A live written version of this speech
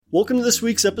Welcome to this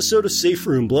week's episode of Safe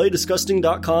Room,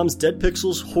 BloodydIsgusting.com's Dead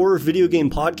Pixels horror video game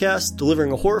podcast,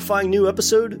 delivering a horrifying new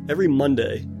episode every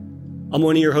Monday. I'm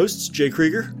one of your hosts, Jay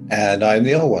Krieger. And I'm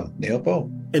the other one, Neil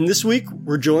Bull. And this week,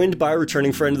 we're joined by a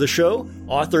returning friend of the show,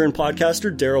 author and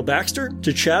podcaster Daryl Baxter,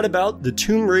 to chat about the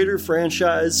Tomb Raider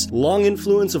franchise, long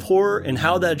influence of horror, and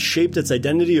how that shaped its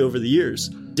identity over the years.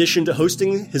 In addition to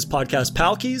hosting his podcast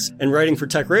Palkeys and writing for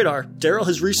Tech Radar, Daryl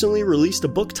has recently released a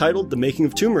book titled The Making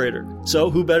of Tomb Raider. So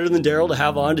who better than Daryl to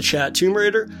have on to chat Tomb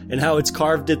Raider and how it's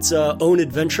carved its own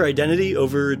adventure identity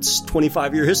over its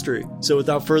 25-year history. So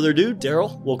without further ado,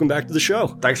 Daryl, welcome back to the show.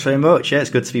 Thanks very much. Yeah, it's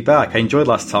good to be back. I enjoyed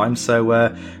last time, so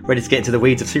ready to get into the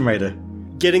weeds of Tomb Raider.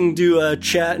 Getting to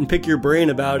chat and pick your brain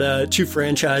about two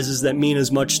franchises that mean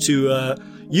as much to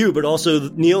you, but also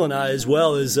Neil and I as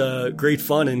well, is great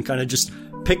fun, and kind of just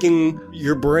picking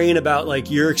your brain about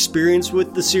like your experience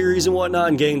with the series and whatnot,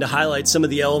 and getting to highlight some of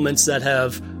the elements that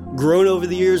have grown over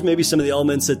the years, maybe some of the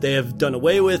elements that they have done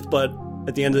away with, but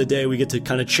at the end of the day, we get to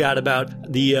kind of chat about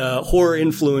the horror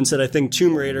influence that I think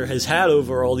Tomb Raider has had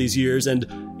over all these years. And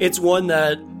it's one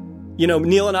that, you know,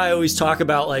 Neil and I always talk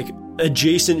about like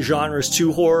adjacent genres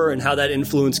to horror and how that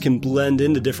influence can blend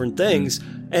into different things.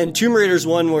 And Tomb Raider is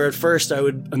one where at first I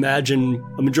would imagine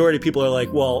a majority of people are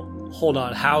like, well, hold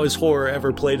on, how is horror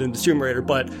ever played into Tomb Raider?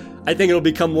 But I think it'll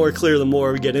become more clear the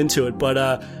more we get into it. But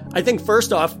I think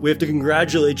first off, we have to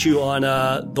congratulate you on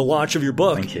the launch of your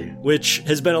book. Thank you. Which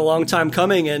has been a long time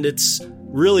coming, and it's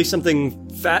really something,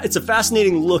 it's a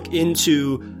fascinating look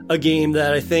into a game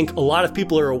that I think a lot of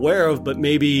people are aware of, but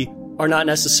maybe are not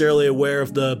necessarily aware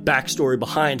of the backstory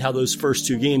behind how those first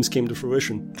two games came to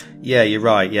fruition. Yeah, you're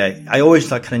right. Yeah, I always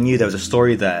kind of knew there was a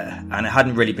story there, and it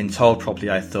hadn't really been told properly,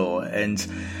 I thought. And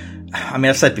I mean,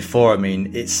 I've said before, I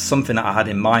mean, it's something that I had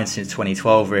in mind since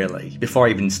 2012, really, before I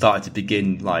even started to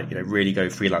begin, like, you know, really go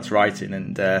freelance writing.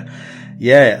 And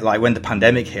yeah, like when the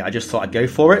pandemic hit, I just thought I'd go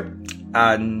for it.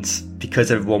 And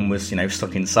because everyone was, you know,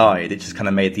 stuck inside, it just kind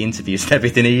of made the interviews and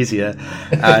everything easier.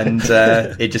 And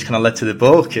it just kind of led to the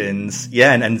book. And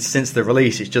yeah, and since the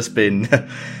release, it's just been,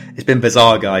 it's been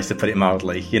bizarre, guys, to put it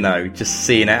mildly, you know, just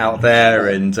seeing it out there,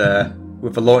 and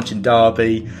with the launch in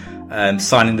Derby,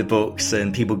 signing the books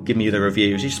and people giving you the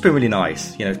reviews. It's just been really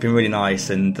nice. You know, it's been really nice,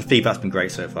 and the feedback's been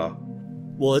great so far.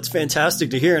 Well, it's fantastic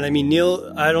to hear. And I mean,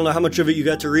 Neil, I don't know how much of it you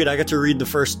got to read. I got to read the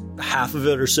first half of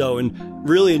it or so and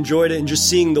really enjoyed it, and just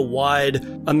seeing the wide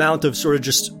amount of sort of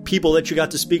just people that you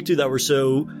got to speak to that were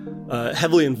so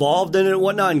heavily involved in it and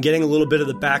whatnot, and getting a little bit of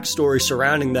the backstory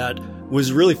surrounding that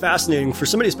was really fascinating for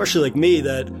somebody, especially like me,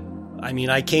 that, I mean,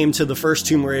 I came to the first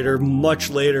Tomb Raider much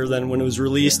later than when it was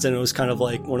released, and it was kind of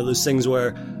like one of those things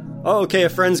where, oh, okay, a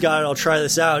friend's got it, I'll try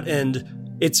this out.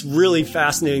 And it's really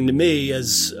fascinating to me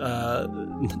as,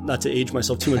 not to age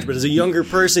myself too much, but as a younger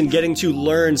person, getting to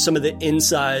learn some of the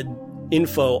inside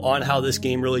info on how this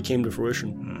game really came to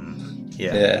fruition.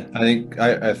 Yeah, I think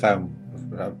I've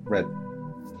read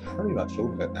pretty much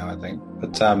all of it now, I think.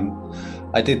 But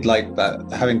I did like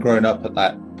that, having grown up at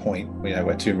that point, you know,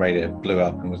 where Tomb Raider blew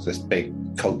up and was this big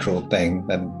cultural thing,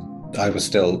 then I was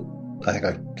still, I think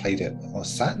I played it on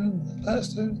Saturn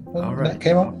first when that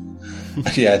came out.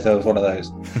 Yeah, so it was one of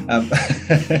those.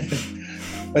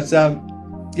 But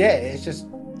yeah, it's just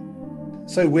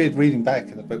so weird reading back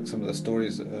in the book some of the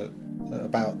stories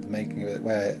about the making of it,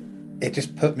 where it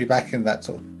just put me back in that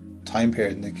sort of time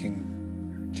period and thinking,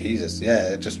 Jesus,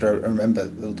 yeah, just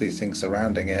remember all these things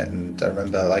surrounding it, and I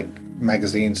remember like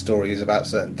magazine stories about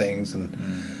certain things, and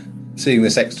seeing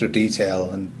this extra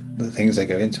detail and the things they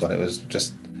go into on it was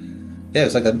just, yeah, it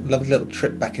was like a lovely little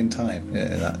trip back in time.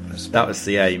 Yeah, that was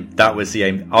the aim. That was the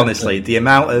aim. Honestly, the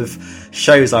amount of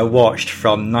shows I watched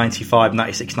from 95,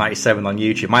 96, 97 on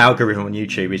YouTube, my algorithm on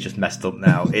YouTube is just messed up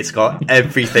now. It's got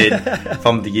everything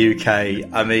from the UK.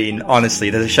 I mean, honestly,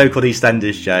 there's a show called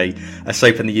EastEnders, Jay, a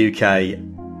soap in the UK.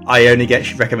 I only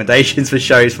get recommendations for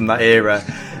shows from that era,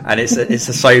 and it's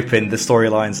a soap, and the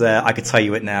storyline's there. I could tell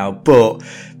you it now, but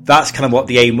that's kind of what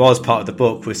the aim was. Part of the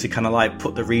book was to kind of like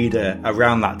put the reader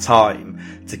around that time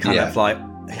to kind of like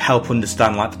help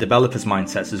understand like the developers'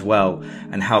 mindsets as well,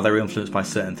 and how they're influenced by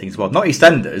certain things. Well, not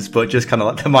EastEnders, but just kind of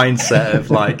like the mindset of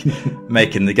like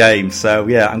making the game. So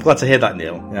yeah, I'm glad to hear that,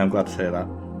 Neil. Yeah, I'm glad to hear that.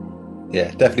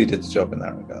 Yeah, definitely did the job in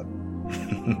that regard.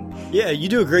 Yeah, you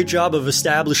do a great job of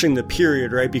establishing the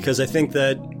period, right? Because I think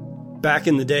that back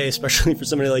in the day, especially for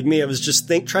somebody like me, I was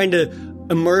just trying to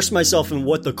immerse myself in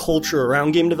what the culture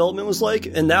around game development was like.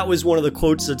 And that was one of the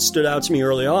quotes that stood out to me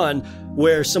early on,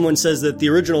 where someone says that the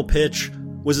original pitch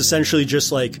was essentially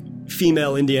just like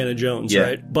female Indiana Jones,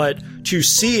 right? But to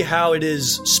see how it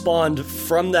is spawned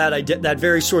from that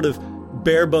very sort of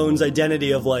bare bones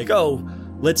identity of like, oh,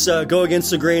 let's go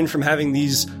against the grain from having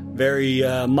these very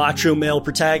macho male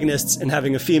protagonists and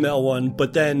having a female one,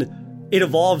 but then it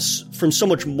evolves from so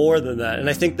much more than that. And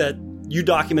I think that you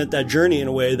document that journey in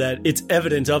a way that it's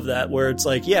evident of that, where it's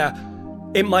like, yeah,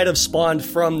 it might have spawned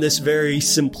from this very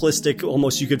simplistic,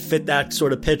 almost you could fit that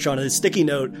sort of pitch on a sticky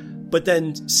note, but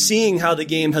then seeing how the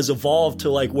game has evolved to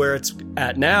like where it's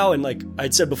at now. And like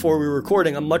I'd said before we were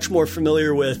recording, I'm much more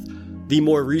familiar with the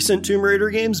more recent Tomb Raider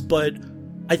games, but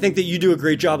I think that you do a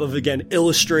great job of, again,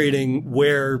 illustrating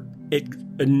where it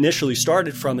initially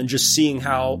started from and just seeing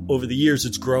how over the years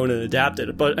it's grown and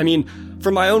adapted. But I mean,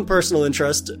 for my own personal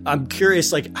interest, I'm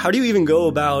curious, like, how do you even go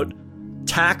about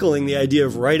tackling the idea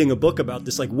of writing a book about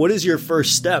this? Like, what is your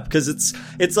first step? Because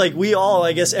it's like we all,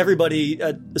 I guess everybody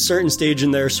at a certain stage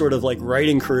in their sort of like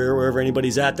writing career, wherever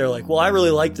anybody's at, they're like, well, I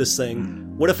really like this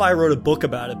thing. What if I wrote a book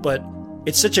about it? But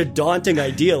it's such a daunting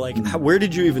idea. Like, where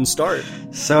did you even start?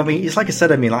 So, I mean, it's like I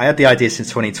said, I mean, like, I had the idea since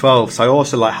 2012. So I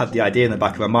also like had the idea in the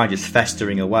back of my mind just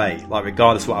festering away, like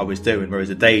regardless of what I was doing, whether it was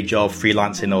a day job,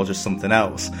 freelancing, or just something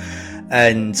else.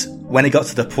 And when it got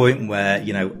to the point where,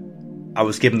 you know, I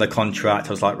was given the contract, I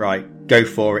was like, right, go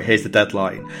for it. Here's the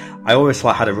deadline. I always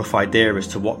like had a rough idea as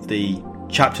to what the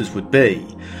chapters would be.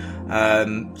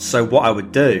 So what I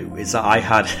would do is that I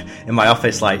had in my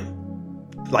office, like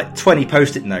 20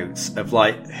 post-it notes of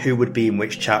like who would be in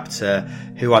which chapter,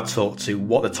 who I'd talk to,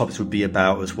 what the topics would be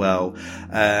about as well.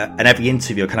 And every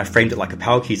interview I kind of framed it like a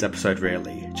Power Keys episode,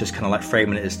 really. Just kind of like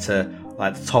framing it as to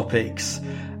like the topics.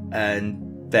 And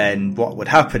then what would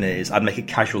happen is I'd make it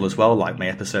casual as well, like my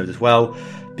episode as well,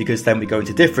 because then we go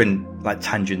into different like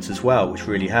tangents as well, which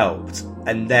really helped.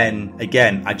 And then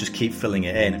again, I just keep filling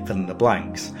it in and filling the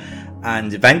blanks.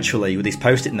 And eventually, with these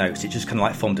post-it notes, it just kind of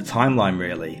like formed a timeline,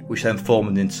 really, which then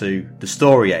formed into the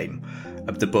story aim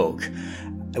of the book,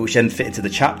 which then fit into the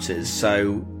chapters.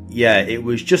 So, yeah, it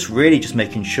was just really just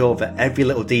making sure that every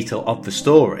little detail of the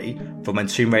story, from when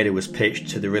Tomb Raider was pitched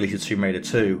to the release of Tomb Raider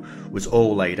 2, was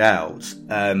all laid out.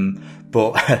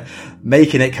 But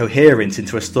making it coherent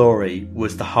into a story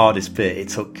was the hardest bit. It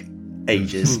took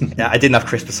ages. I didn't have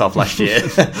Christmas off last year.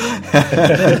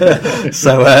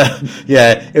 So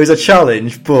yeah, it was a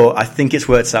challenge, but I think it's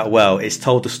worked out well. It's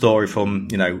told the story from,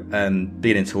 you know,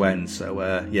 beginning to end.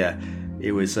 So yeah,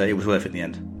 it was worth it in the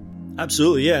end.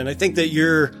 Absolutely, yeah. And I think that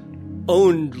your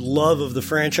own love of the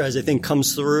franchise, I think,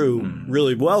 comes through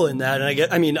really well in that.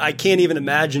 And I can't even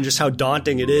imagine just how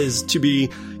daunting it is to be,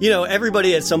 you know,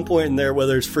 everybody at some point in there,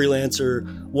 whether it's freelance or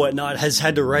whatnot, has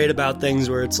had to write about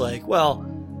things where it's like, well,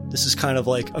 this is kind of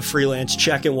like a freelance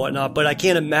check and whatnot, but I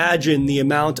can't imagine the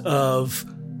amount of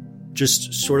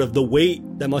just sort of the weight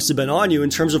that must have been on you in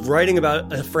terms of writing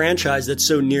about a franchise that's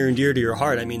so near and dear to your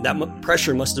heart. I mean, that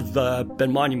pressure must have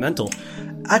been monumental.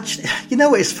 Actually, you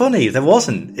know, it's funny. There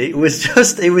wasn't. It was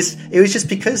just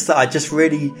because that I just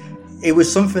really, it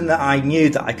was something that I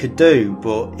knew that I could do,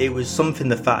 but it was something,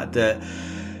 the fact that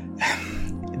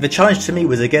the challenge to me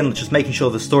was, again, just making sure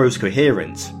the story was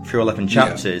coherent through 11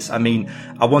 chapters. Yeah. I mean,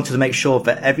 I wanted to make sure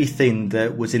that everything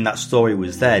that was in that story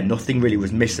was there. Nothing really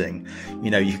was missing. You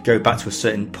know, you could go back to a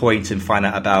certain point and find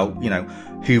out about, you know,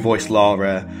 who voiced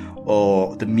Lara,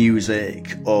 or the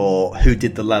music, or who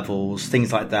did the levels,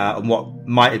 things like that, and what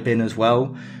might have been as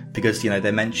well. Because, you know,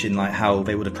 they mentioned like how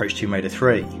they would approach Tomb Raider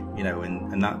 3, you know,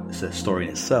 and that's a story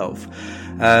in itself.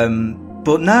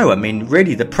 But no, I mean,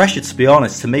 really, the pressure, to be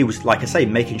honest, to me was, like I say,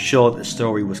 making sure that the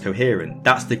story was coherent.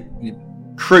 That's the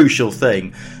crucial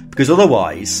thing. Because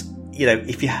otherwise, you know,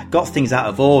 if you got things out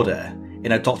of order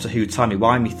in a Doctor Who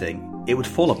timey-wimey thing, it would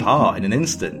fall apart in an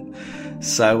instant.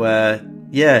 So,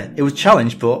 yeah, it was a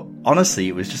challenge, but honestly,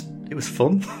 it was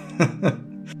fun.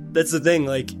 That's the thing,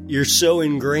 like, you're so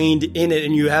ingrained in it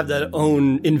and you have that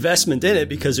own investment in it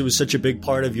because it was such a big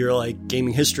part of your, like,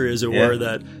 gaming history, as it were,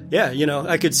 that, yeah, you know,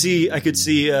 I could see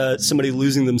somebody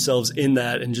losing themselves in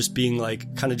that and just being,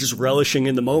 like, kind of just relishing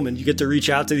in the moment. You get to reach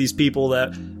out to these people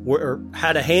that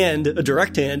had a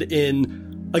direct hand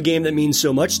in a game that means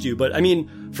so much to you. But, I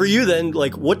mean, for you then,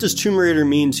 like, what does Tomb Raider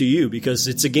mean to you? Because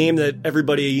it's a game that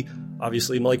everybody,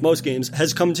 obviously, like most games,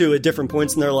 has come to at different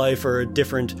points in their life or at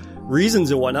different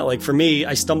reasons and whatnot. Like for me,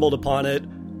 I stumbled upon it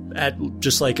at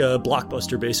just like a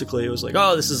Blockbuster, basically. It was like,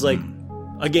 oh, this is like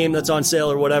a game that's on sale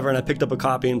or whatever, and I picked up a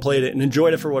copy and played it and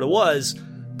enjoyed it for what it was.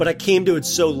 But I came to it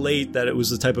so late that it was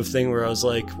the type of thing where I was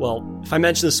like, well, if I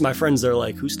mention this to my friends, they're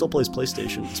like, who still plays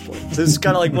PlayStation at this point? So it's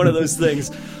kind of like one of those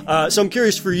things. So I'm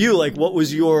curious for you, like, what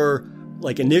was your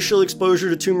like initial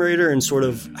exposure to Tomb Raider, and sort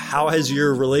of how has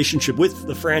your relationship with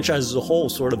the franchise as a whole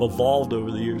sort of evolved over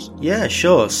the years? Yeah,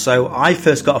 sure. So I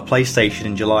first got a PlayStation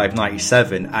in July of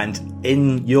 97, and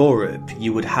in Europe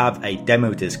you would have a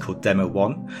demo disc called Demo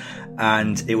 1,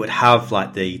 and it would have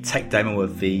like the tech demo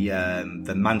of the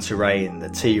manta ray and the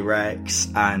T-Rex,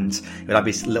 and it would have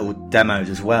these little demos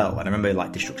as well. And I remember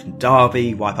like Destruction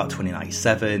Derby, Wipeout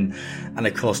 2097, and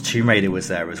of course Tomb Raider was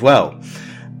there as well.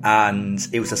 And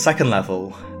it was the second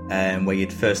level, where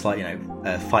you'd first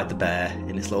fight the bear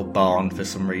in this little barn for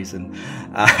some reason,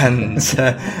 and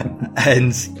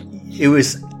it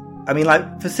was. I mean,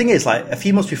 like, the thing is, like, a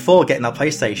few months before getting that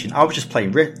PlayStation, I was just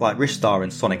playing Ristar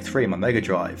and Sonic 3 on my Mega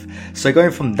Drive. So going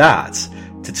from that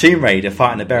to Tomb Raider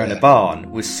fighting a bear in a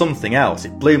barn was something else.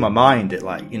 It blew my mind at,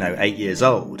 8 years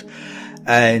old.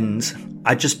 And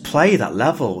I just play that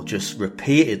level just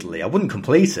repeatedly. I wouldn't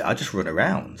complete it. I'd just run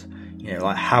around.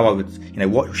 How I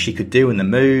would, what she could do in the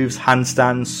moves,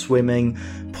 handstands, swimming,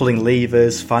 pulling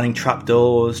levers, finding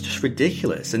trapdoors, just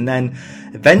ridiculous. And then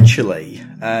eventually,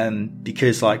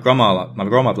 because my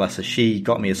grandma, bless her, she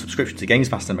got me a subscription to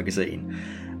Games Master magazine,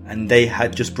 and they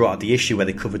had just brought out the issue where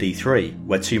they covered E3,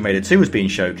 where Tomb Raider 2 was being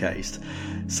showcased.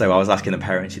 So I was asking the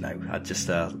parents, I'd just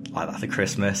like that for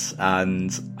Christmas,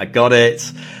 and I got it.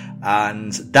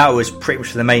 And that was pretty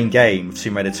much the main game of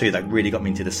Tomb Raider 2 that really got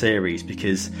me into the series,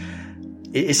 because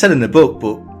it's said in the book,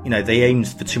 but they aimed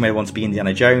for Tomb Raider 1 to be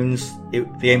Indiana Jones.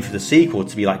 They aimed for the sequel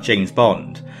to be like James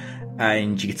Bond,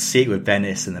 and you could see it with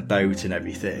Venice and the boat and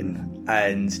everything,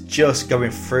 and just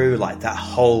going through like that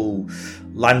whole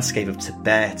landscape of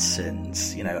Tibet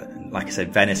and like I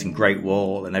said, Venice and Great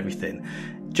Wall and everything.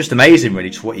 Just amazing,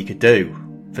 really, just what you could do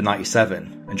for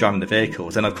 97 and driving the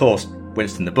vehicles, and of course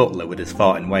Winston the Butler with his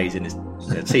farting ways in his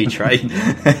tea tray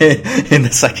in the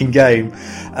second game.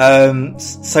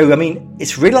 So I mean,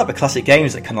 it's really like the classic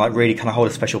games that really hold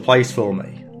a special place for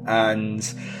me. And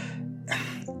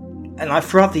like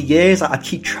throughout the years, I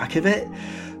keep track of it,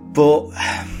 but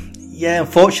yeah,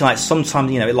 unfortunately,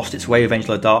 sometimes it lost its way with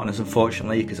Angel of Darkness,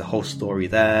 unfortunately, because the whole story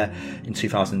there in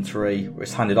 2003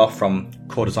 was handed off from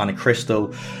core designer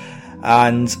Crystal.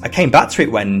 And I came back to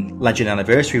it when Legend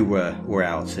Anniversary were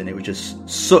out, and it was just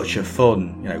such a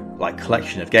fun,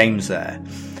 collection of games there.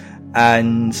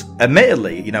 And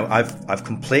admittedly, I've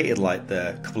completed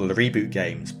the couple of the reboot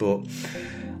games, but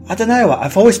I don't know,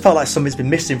 I've always felt like something's been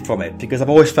missing from it, because I've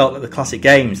always felt that the classic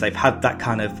games, they've had that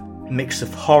kind of mix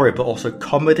of horror but also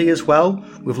comedy as well,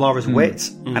 with Laura's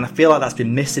wit, and I feel like that's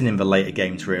been missing in the later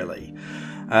games, really.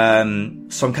 So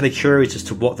I'm kind of curious as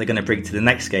to what they're going to bring to the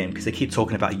next game, because they keep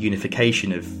talking about a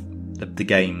unification of the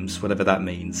games, whatever that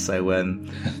means. So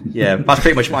yeah, that's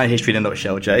pretty much my history in a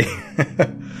nutshell, Jay.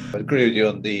 I agree with you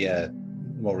on the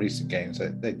more recent games.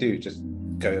 They do just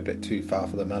go a bit too far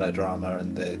for the melodrama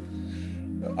and the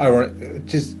ironic.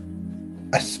 Just,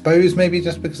 I suppose maybe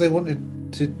just because they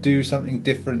wanted to do something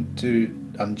different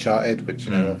to Uncharted, which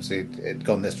obviously it'd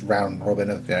gone this round robin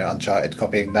of Uncharted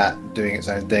copying that, doing its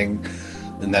own thing,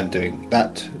 and then doing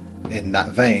that in that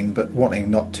vein, but wanting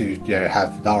not to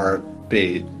have Lara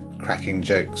be cracking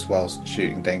jokes whilst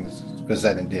shooting things, because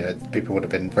then people would have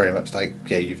been very much like,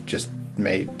 yeah, you've just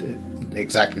made it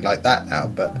exactly like that now.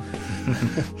 But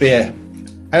but yeah,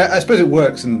 I suppose it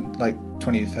works in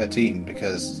 2013,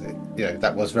 because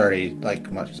that was very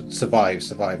much survive,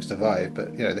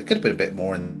 but there could have been a bit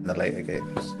more in the later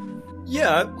games.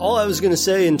 Yeah, all I was going to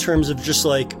say in terms of just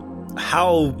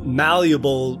how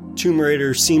malleable Tomb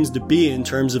Raider seems to be in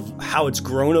terms of how it's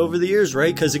grown over the years,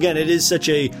 right? Because again, it is such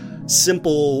a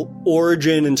simple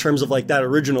origin in terms of that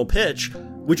original pitch,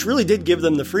 which really did give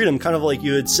them the freedom, kind of like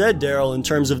you had said, Daryl, in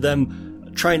terms of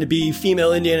them trying to be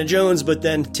female Indiana Jones, but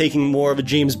then taking more of a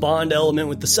James Bond element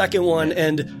with the second one.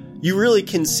 And you really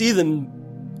can see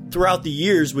them throughout the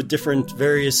years with different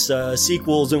various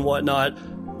sequels and whatnot.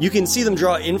 You can see them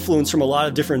draw influence from a lot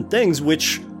of different things,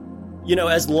 which,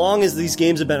 as long as these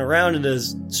games have been around, and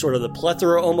as sort of the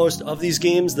plethora almost of these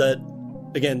games that,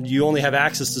 again, you only have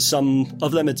access to some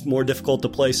of them, it's more difficult to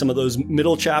play some of those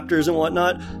middle chapters and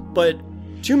whatnot. But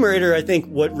Tomb Raider, I think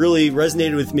what really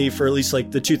resonated with me for at least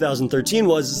the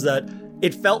 2013 is that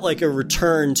it felt like a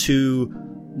return to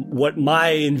what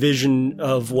my envision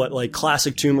of what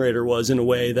classic Tomb Raider was, in a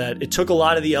way that it took a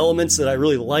lot of the elements that I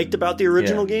really liked about the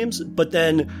original games, but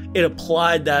then it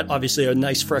applied that, obviously a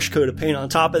nice fresh coat of paint on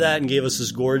top of that, and gave us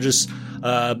this gorgeous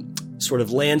sort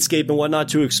of landscape and whatnot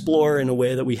to explore in a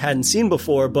way that we hadn't seen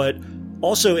before. But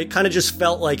also it kind of just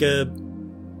felt like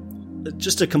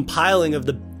just a compiling of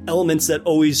the elements that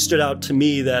always stood out to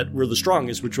me that were the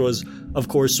strongest, which was, of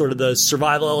course, sort of the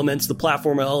survival elements, the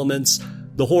platformer elements,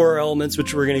 the horror elements,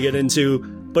 which we're going to get into,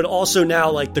 but also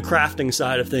now the crafting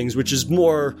side of things, which is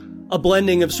more a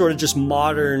blending of sort of just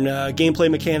modern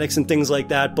gameplay mechanics and things like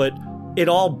that. But it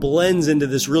all blends into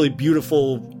this really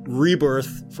beautiful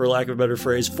rebirth, for lack of a better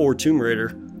phrase, for Tomb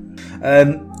Raider.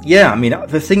 Yeah, I mean,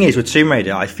 the thing is with Tomb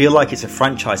Raider, I feel like it's a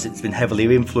franchise that's been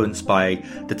heavily influenced by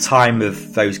the time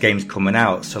of those games coming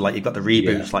out. So, like, you've got the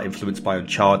reboots, like, influenced by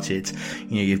Uncharted.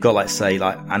 You know, you've got, like, say,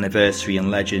 like, Anniversary and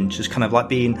Legend, just kind of, like,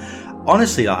 being...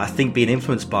 Honestly, like, I think being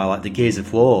influenced by, like, the Gears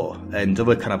of War and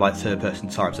other kind of, like, third-person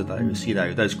types of those, you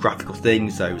know, those graphical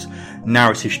things, those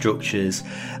narrative structures.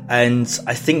 And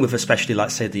I think with especially, like,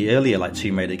 say, the earlier, like,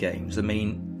 Tomb Raider games, I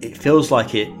mean, it feels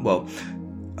like it... Well...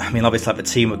 I mean, obviously, like,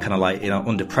 the team were kind of like, you know,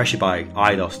 under pressure by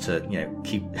Eidos to, you know,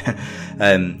 keep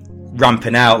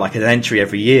ramping out like an entry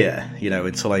every year, you know,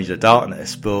 until Age of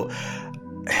Darkness. But,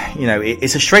 you know,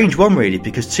 it's a strange one, really,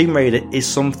 because Tomb Raider is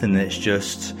something that's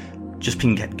just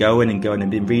been kept going and going and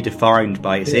been redefined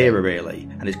by its era, really,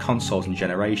 and its consoles and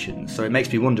generations. So it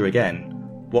makes me wonder again,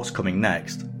 what's coming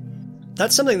next?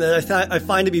 That's something that I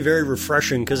find to be very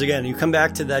refreshing, because, again, you come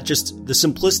back to that, just the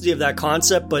simplicity of that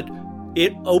concept, but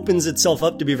it opens itself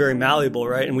up to be very malleable,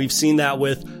 right? And we've seen that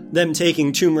with them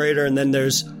taking Tomb Raider, and then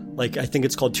there's, like, I think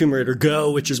it's called Tomb Raider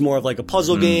Go, which is more of like a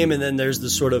puzzle game, and then there's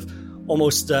this sort of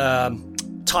almost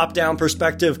top-down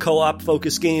perspective, co-op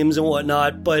focused games and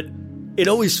whatnot, but it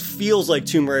always feels like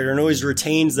Tomb Raider and always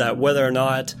retains that, whether or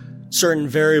not certain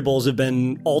variables have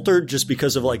been altered just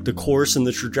because of, like, the course and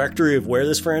the trajectory of where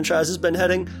this franchise has been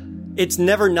heading. It's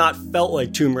never not felt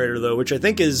like Tomb Raider, though, which I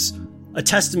think is a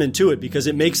testament to it, because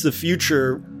it makes the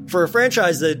future for a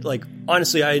franchise that, like,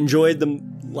 honestly, I enjoyed the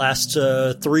last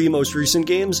 3 most recent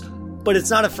games, but it's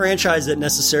not a franchise that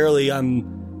necessarily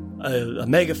I'm a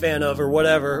mega fan of or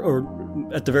whatever,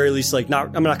 or at the very least, like,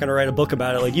 I'm not going to write a book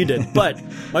about it like you did. But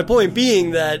my point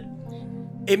being that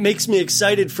it makes me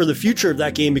excited for the future of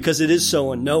that game, because it is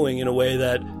so unknowing in a way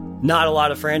that not a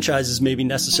lot of franchises maybe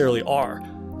necessarily are.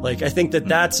 Like, I think that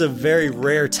that's a very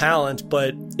rare talent,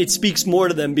 but it speaks more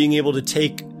to them being able to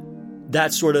take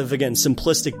that sort of, again,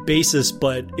 simplistic basis,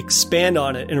 but expand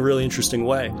on it in a really interesting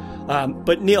way.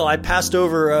 But Neil, I passed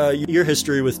over your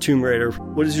history with Tomb Raider.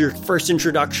 What is your first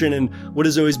introduction, and what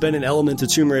has always been an element to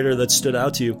Tomb Raider that stood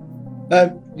out to you?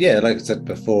 Yeah, like I said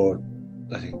before,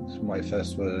 I think my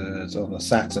first was on the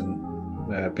Saturn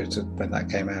when that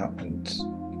came out, and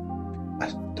I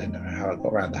don't know how I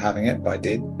got around to having it, but I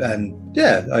did, and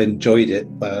yeah, I enjoyed it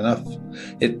well enough.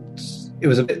 It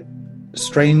was a bit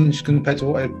strange compared to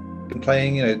what I'd been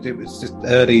playing. You know, it was just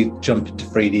early jump into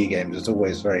 3D games. It's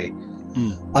always very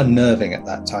unnerving at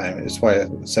that time. It's why I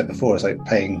said before, it's like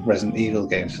playing Resident Evil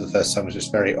games for the first time was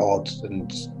just very odd,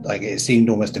 and like it seemed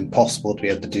almost impossible to be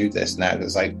able to do this now.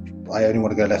 It's like I only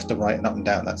want to go left and right and up and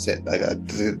down. That's it.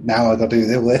 Now I got to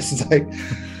do all this. It's like.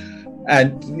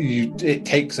 And it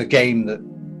takes a game that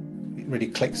really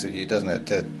clicks at you, doesn't it,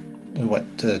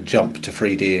 to jump to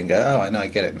 3D and go, oh, I know, I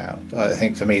get it now. I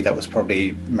think for me that was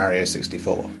probably Mario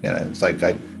 64. You know, it's like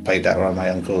I played that around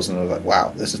my uncles and I was like,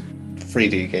 wow, this is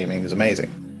 3D gaming is amazing.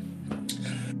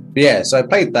 But yeah, so I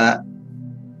played that.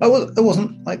 I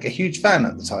wasn't like a huge fan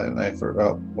at the time though. For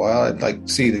a while, I'd like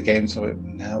see the games. So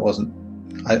no, it wasn't.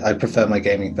 I prefer my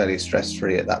gaming fairly stress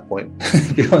free at that point.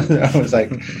 I was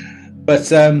like,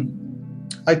 but.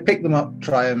 I'd pick them up,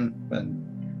 try them, and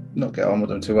not get on with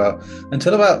them too well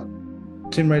until about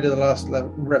Tomb Raider: The Last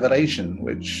Revelation,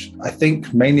 which I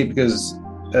think mainly because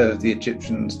of the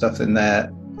Egyptian stuff in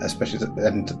there, especially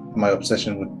and my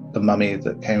obsession with the mummy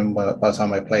that came by the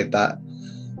time I played that,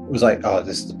 it was like, oh,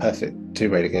 this is the perfect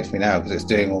Tomb Raider game for me now, because it's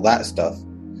doing all that stuff,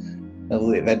 all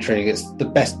the adventuring. It's the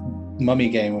best mummy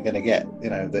game we're going to get,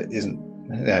 you know, that isn't,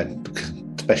 you know,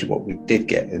 especially what we did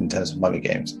get in terms of mummy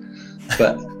games,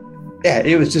 but. Yeah,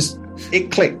 it was just, it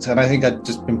clicked. And I think I'd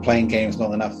just been playing games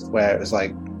long enough where it was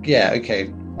like, yeah,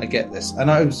 okay, I get this.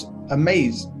 And I was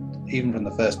amazed, even from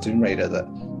the first Tomb Raider, that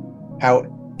how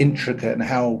intricate and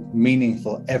how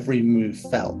meaningful every move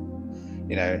felt.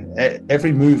 You know,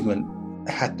 every movement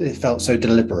it felt so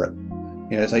deliberate.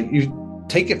 You know, it's like you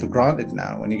take it for granted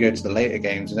now when you go to the later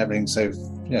games and everything so,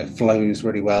 you know, flows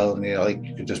really well. And, you know, like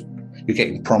you're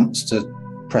getting prompts to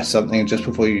press something just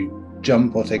before you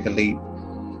jump or take a leap.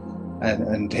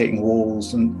 And hitting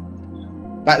walls, and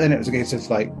back then it was a case of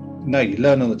like, no, you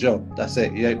learn on the job. That's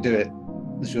it. You don't do it.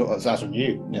 That's on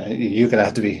you. You know, you're gonna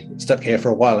have to be stuck here for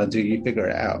a while until you figure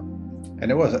it out. And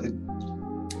it was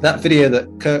that video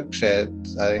that Kirk shared.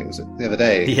 I think it was the other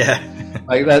day. Yeah,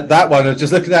 like that one. I was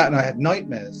just looking at that, and I had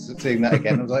nightmares seeing that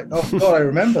again. I was like, oh god, I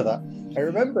remember that. I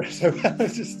remember it so well.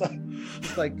 It's just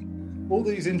like all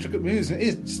these intricate moves. And it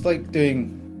is just like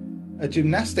doing a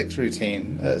gymnastics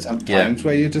routine sometimes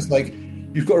where you're just like,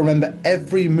 you've got to remember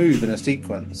every move in a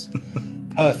sequence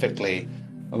perfectly,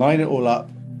 line it all up,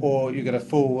 or you're going to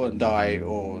fall and die,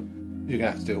 or you're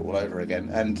going to have to do it all over again.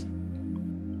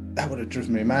 And that would have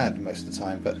driven me mad most of the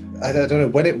time. But I don't know,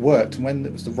 when it worked and when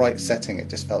it was the right setting, it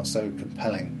just felt so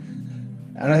compelling.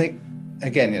 And I think,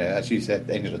 again, as you said,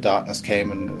 Angel of Darkness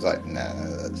came and it was like, nah,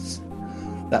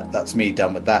 that's me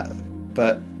done with that.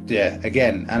 But yeah,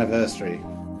 again, Anniversary,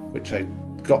 which I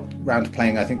got round to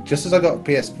playing, I think, just as I got a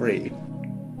PS3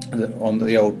 on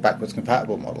the old backwards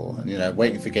compatible model, and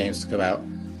waiting for games to come out.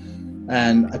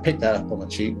 And I picked that up on the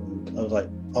cheap, and I was like,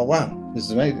 oh wow, this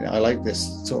is amazing. I like this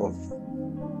sort of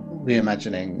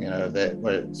reimagining,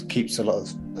 where it keeps a lot of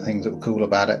things that were cool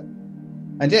about it.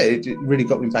 And yeah, it really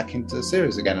got me back into the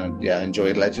series again. And yeah, I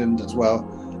enjoyed Legend as well.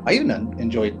 I even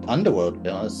enjoyed Underworld, to be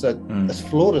honest. So as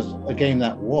flawed as a game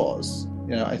that was,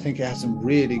 I think it has some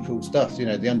really cool stuff.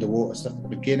 The underwater stuff at the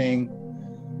beginning,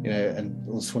 and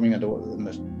all the swimming underwater.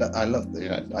 I love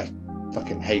I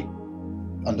fucking hate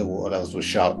underwater levels with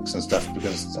sharks and stuff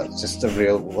because that's just a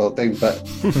real world thing. But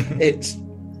it's,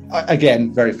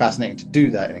 again, very fascinating to do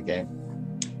that in a game.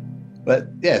 But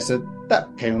yeah, so that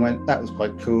came and went. That was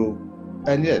quite cool.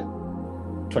 And yeah,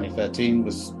 2013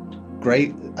 was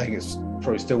great. I think it's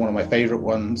probably still one of my favorite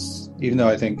ones, even though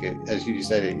I think, as you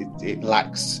said, it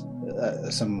lacks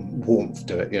some warmth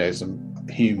to it, some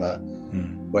humor,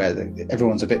 where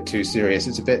everyone's a bit too serious.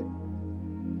 It's a bit...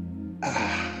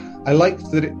 I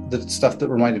liked the stuff that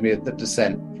reminded me of The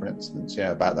Descent, for instance,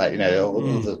 about that, all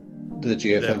the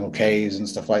geothermal caves and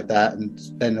stuff like that, and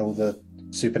then all the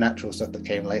supernatural stuff that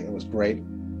came later was great.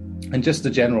 And just the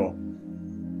general,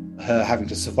 her having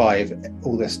to survive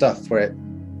all this stuff, where it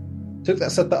took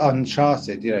that stuff that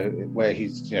Uncharted, where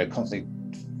he's, constantly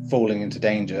falling into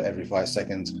danger every 5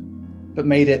 seconds, but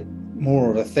made it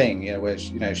more of a thing, where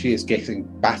she is getting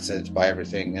battered by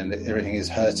everything and everything is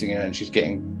hurting her and she's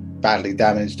getting badly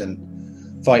damaged and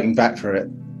fighting back for it.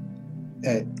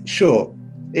 Sure,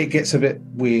 it gets a bit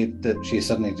weird that she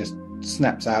suddenly just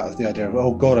snaps out of the idea of,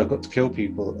 oh god, I've got to kill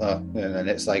people, and then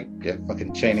it's like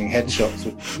fucking chaining headshots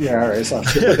with arrows.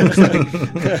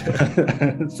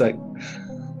 It's like,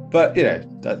 but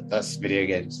that's video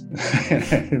games.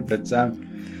 But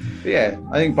yeah,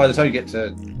 I think by the time you get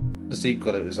to the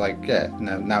sequel, it was like, yeah,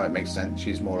 now it makes sense.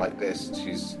 She's more like this.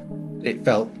 It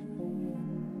felt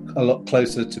a lot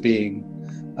closer to being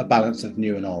a balance of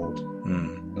new and old.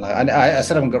 Like, I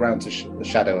said I haven't got around to the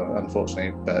Shadow,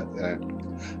 unfortunately, but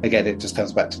again, it just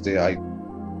comes back to I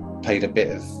played a bit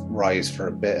of Rise for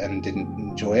a bit and didn't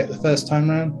enjoy it the first time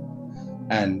around,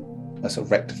 and I sort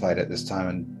of rectified it this time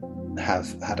and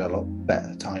have had a lot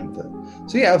better time.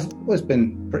 So yeah, I've always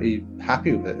been pretty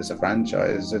happy with it as a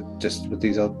franchise, just with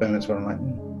these odd moments where I'm like,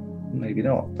 maybe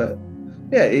not. But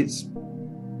yeah, it's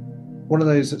one of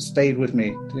those that stayed with me.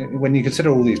 When you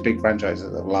consider all these big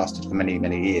franchises that have lasted for many,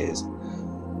 many years,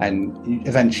 and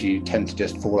eventually you tend to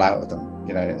just fall out of them.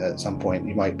 At some point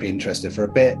you might be interested for a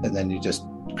bit and then you're just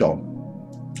gone.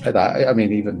 Like that. I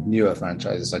mean, even newer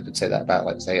franchises, I could say that about,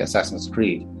 like, say, Assassin's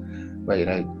Creed,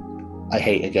 where, I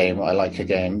hate a game, I like a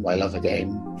game, I love a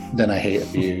game, then I hate a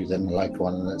few, then I like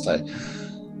one, and it's like,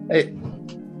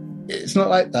 it's not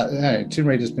like that. Tomb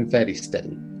Raider's been fairly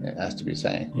steady, it has to be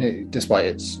saying, despite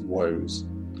its woes.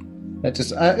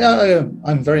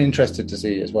 I'm very interested to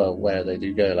see as well where they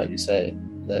do go, like you say,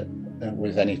 that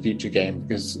with any future game,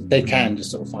 because they can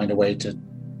just sort of find a way to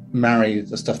marry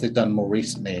the stuff they've done more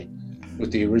recently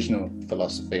with the original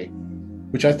philosophy,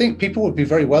 which I think people would be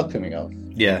very welcoming of.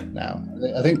 Yeah. Now,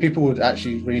 I think people would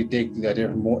actually really dig the idea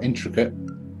of a more intricate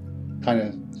kind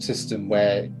of system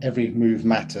where every move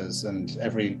matters and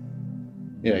every,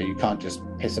 you can't just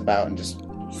piss about and just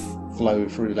flow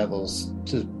through levels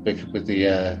with the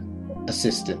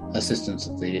assistance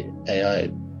of the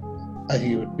AI. I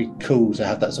think it would be cool to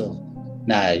have that sort of,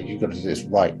 you've got to do this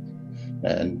right,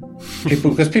 and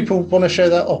because people want to show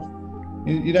that off.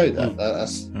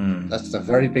 That's a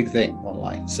very big thing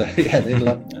online. So yeah, they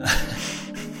love.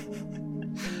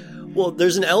 Well,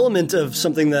 there's an element of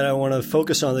something that I want to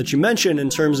focus on that you mentioned in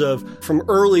terms of from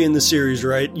early in the series,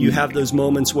 right? You have those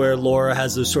moments where Laura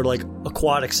has those sort of like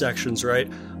aquatic sections, right?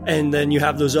 And then you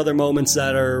have those other moments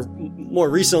that are more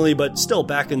recently, but still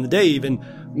back in the day, even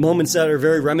moments that are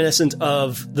very reminiscent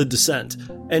of The Descent.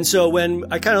 And so when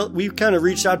we kind of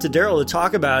reached out to Daryl to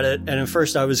talk about it, and at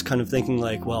first I was kind of thinking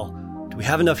like, well, do we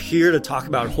have enough here to talk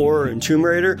about horror and Tomb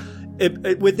Raider?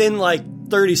 Within like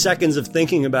 30 seconds of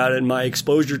thinking about it and my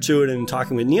exposure to it and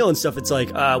talking with Neil and stuff, it's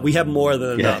like, we have more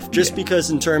than enough. Because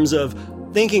in terms of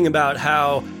thinking about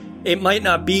how it might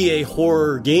not be a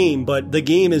horror game, but the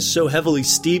game is so heavily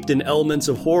steeped in elements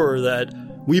of horror that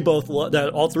we both love, that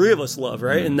all three of us love,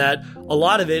 right? And that a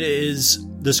lot of it is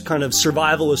this kind of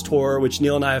survivalist horror, which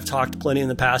Neil and I have talked plenty in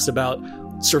the past about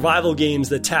survival games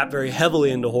that tap very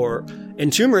heavily into horror.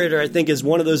 And Tomb Raider, I think, is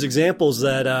one of those examples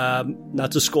that,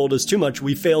 not to scold us too much,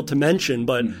 we failed to mention,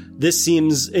 but this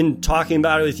seems, in talking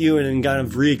about it with you and in kind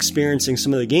of re-experiencing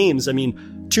some of the games, I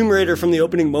mean, Tomb Raider from the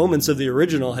opening moments of the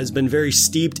original has been very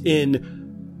steeped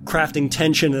in crafting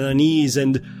tension and unease,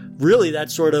 and really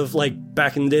that sort of, like,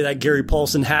 back in the day, that Gary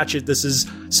Paulson hatchet, this is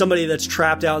somebody that's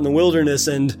trapped out in the wilderness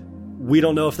and we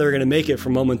don't know if they're going to make it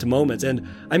from moment to moment. And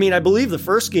I mean, I believe the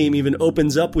first game even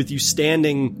opens up with you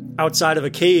standing outside of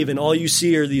a cave and all you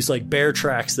see are these like bear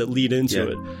tracks that lead into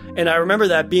it. And I remember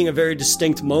that being a very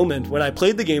distinct moment when I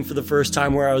played the game for the first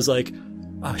time, where I was like,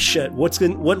 oh shit,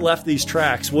 what left these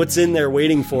tracks? What's in there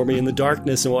waiting for me in the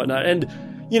darkness and whatnot? And,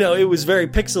 you know, it was very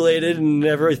pixelated and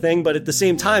everything, but at the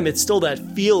same time, it's still that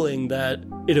feeling that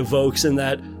it evokes, and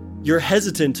that you're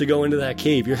hesitant to go into that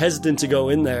cave. You're hesitant to go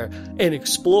in there and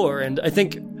explore. And I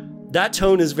think that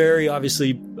tone is very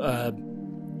obviously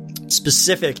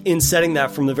specific in setting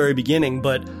that from the very beginning.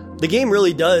 But the game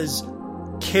really does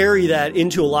carry that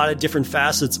into a lot of different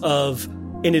facets of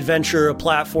an adventure, a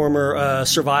platformer, a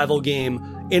survival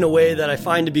game, in a way that I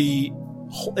find to be,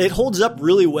 it holds up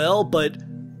really well, but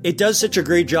it does such a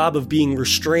great job of being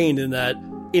restrained in that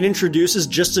it introduces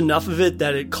just enough of it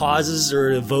that it causes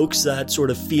or evokes that sort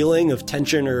of feeling of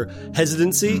tension or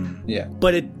hesitancy. Yeah.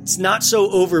 But it's not so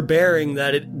overbearing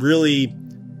that it really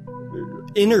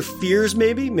interferes,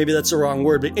 maybe that's the wrong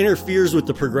word, but interferes with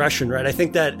the progression, right? I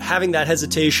think that having that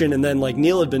hesitation, and then, like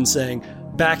Neil had been saying,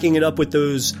 backing it up with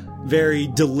those very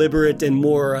deliberate and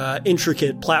more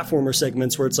intricate platformer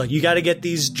segments where it's like, you got to get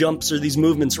these jumps or these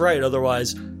movements right,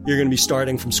 otherwise you're going to be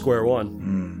starting from square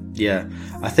one. Yeah,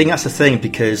 I think that's the thing,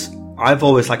 because I've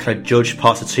always like kind of judged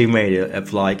parts of Tomb Raider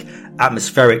of like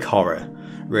atmospheric horror,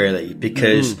 really,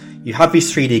 because you have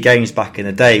these 3D games back in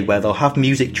the day where they'll have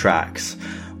music tracks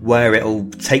where it'll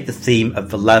take the theme of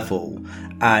the level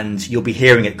and you'll be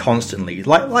hearing it constantly,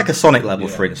 like a Sonic level,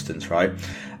 for instance, right?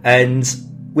 And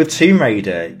with Tomb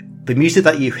Raider, the music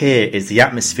that you hear is the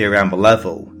atmosphere around the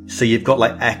level. So you've got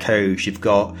like echoes, you've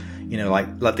got, you know,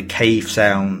 like the cave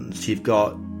sounds, you've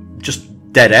got just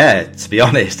dead air, to be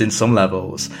honest, in some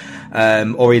levels.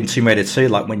 Or in Tomb Raider 2,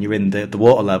 like when you're in the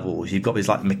water levels, you've got these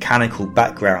like mechanical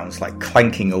backgrounds like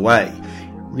clanking away,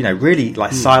 you know, really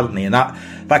like silently, and that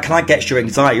kind of gets your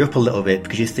anxiety up a little bit,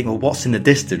 because you think, well, what's in the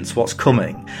distance, what's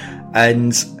coming?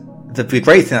 And the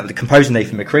great thing that the composer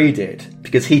Nathan McCree did,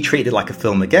 because he treated it like a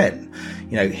film again,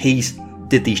 you know, he's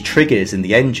did these triggers in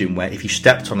the engine where if you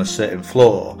stepped on a certain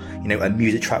floor, you know, a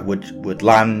music track would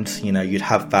land, you know, you'd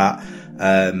have that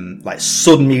like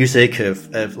sudden music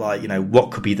of like, you know,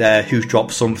 what could be there, who's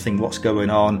dropped something, what's going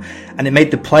on, and it made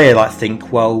the player like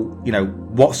think, well, you know,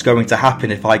 what's going to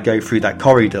happen if I go through that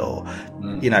corridor?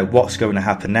 You know, what's going to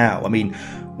happen now? I mean,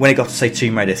 when it got to say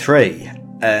Tomb Raider 3,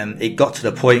 it got to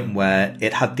the point where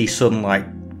it had these sudden like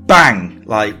bang,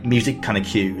 like music kind of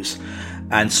cues,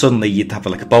 and suddenly you'd have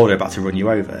like a boulder about to run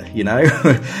you over, you know?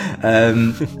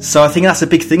 So I think that's a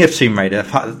big thing of Tomb Raider, the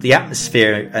fact that the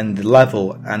atmosphere and the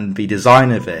level and the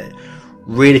design of it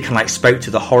really kind of like spoke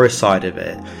to the horror side of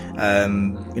it.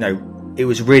 You know, it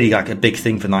was really like a big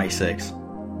thing for 96.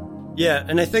 Yeah,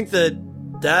 and I think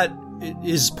that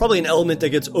is probably an element that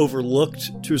gets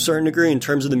overlooked to a certain degree in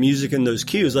terms of the music and those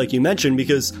cues, like you mentioned,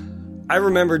 because I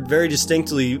remembered very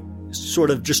distinctly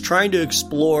sort of just trying to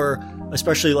explore,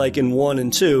 especially like in 1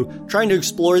 and 2, trying to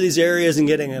explore these areas and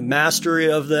getting a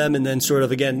mastery of them, and then sort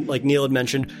of, again, like Neil had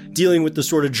mentioned, dealing with the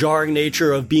sort of jarring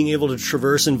nature of being able to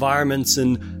traverse environments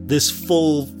and this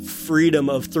full freedom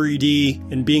of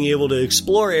 3D and being able to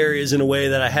explore areas in a way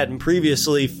that I hadn't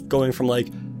previously, going from like,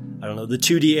 I don't know, the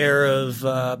 2D era of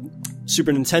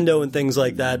Super Nintendo and things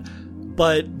like that.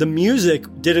 But the music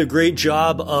did a great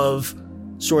job of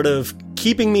sort of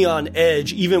keeping me on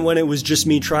edge, even when it was just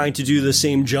me trying to do the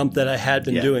same jump that I had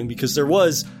been doing, because there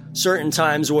was certain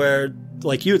times where,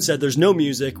 like you had said, there's no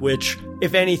music, which,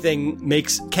 if anything,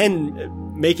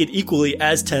 can make it equally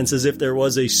as tense as if there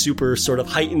was a super sort of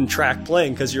heightened track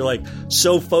playing, because you're like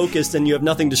so focused and you have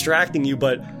nothing distracting you,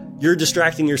 but you're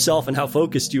distracting yourself and how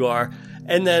focused you are.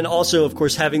 And then also, of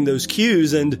course, having those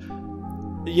cues. And,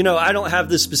 you know, I don't have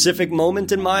this specific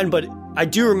moment in mind, but I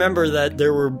do remember that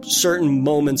there were certain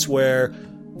moments where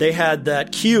they had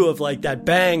that cue of like that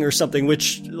bang or something,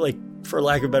 which, like, for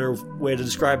lack of a better way to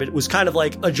describe it, was kind of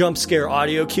like a jump scare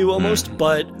audio cue almost,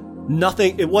 but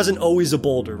nothing, it wasn't always a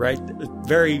boulder, right?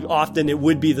 Very often it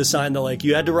would be the sign that like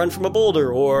you had to run from a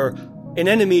boulder or an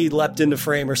enemy leapt into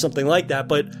frame or something like that.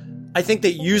 But I think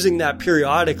that using that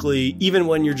periodically, even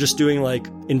when you're just doing like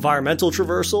environmental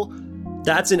traversal,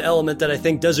 that's an element that I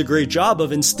think does a great job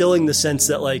of instilling the sense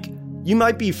that like you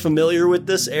might be familiar with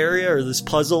this area or this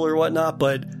puzzle or whatnot,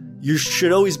 but you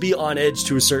should always be on edge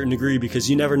to a certain degree because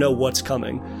you never know what's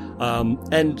coming.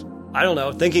 And I don't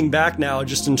know, thinking back now,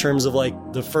 just in terms of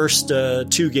like the first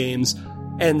 2 games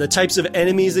and the types of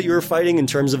enemies that you were fighting in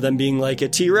terms of them being like a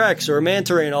T-Rex or a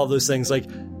manta ray and all those things, like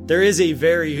there is a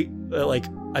very,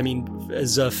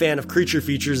 as a fan of creature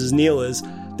features as Neil is,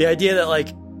 the idea that like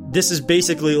this is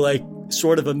basically like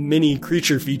sort of a mini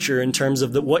creature feature in terms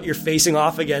of what you're facing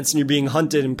off against and you're being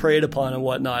hunted and preyed upon and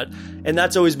whatnot. And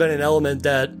that's always been an element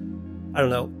that, I don't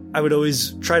know, I would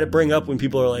always try to bring up when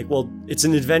people are like, well, it's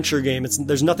an adventure game.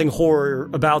 There's nothing horror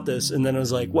about this. And then I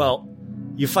was like, well,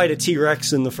 you fight a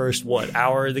T-Rex in the first,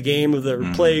 hour of the game of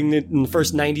the playing in the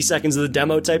first 90 seconds of the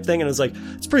demo type thing. And I was like,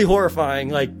 it's pretty horrifying.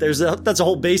 Like that's a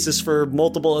whole basis for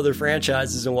multiple other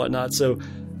franchises and whatnot. So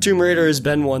Tomb Raider has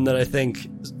been one that I think,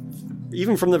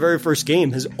 even from the very first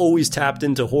game, has always tapped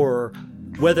into horror,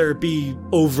 whether it be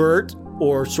overt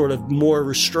or sort of more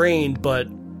restrained, but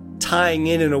tying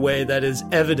in a way that is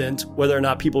evident whether or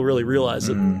not people really realize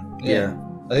it. Yeah.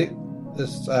 I think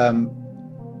there's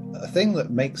a thing that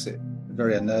makes it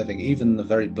very unnerving, even the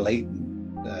very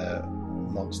blatant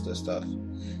monster stuff,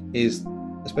 is,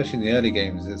 especially in the early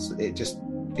games, it just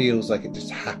feels like it just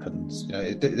happens.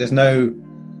 There's no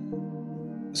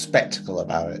spectacle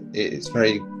about it. It's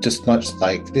very just much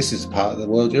like this is part of the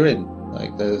world you're in.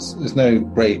 Like there's no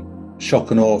great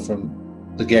shock and awe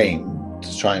from the game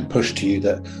to try and push to you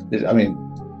that, I mean,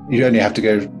 you only have to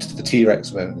go to the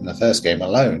T-Rex moment in the first game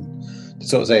alone to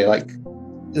sort of say, like,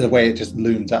 the way it just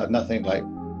looms out of nothing, like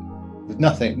with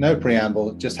nothing, no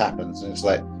preamble, it just happens. And it's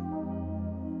like,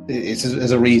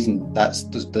 there's a reason that's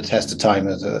the test of time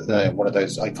as one of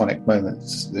those iconic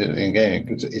moments in gaming.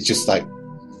 It's just like,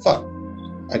 fuck,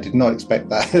 I did not expect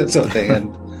that sort of thing.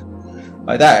 And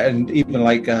like that, and even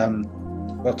like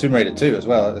Tomb Raider 2 as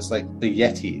well, it's like the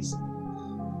Yetis,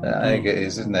 I think it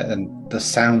is, isn't it? And the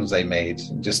sounds they made,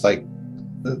 just like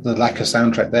the lack of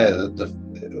soundtrack there,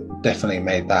 definitely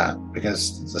made that,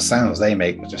 because the sounds they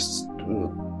make are just,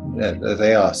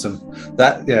 they are some,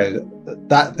 that,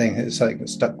 that thing is something that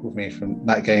stuck with me from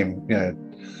that game,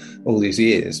 all these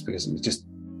years, because it was just,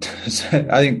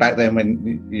 I think back then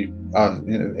when you are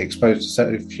exposed to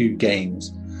so few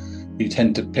games, you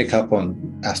tend to pick up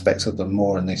on aspects of them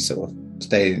more, and they sort of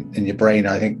stay in your brain.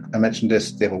 I think I mentioned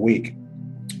this the other week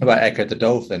about Echo the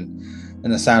Dolphin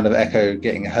and the sound of Echo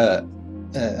getting hurt,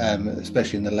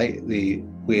 especially in the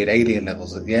weird alien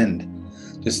levels at the end,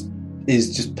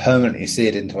 is just permanently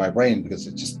seared into my brain, because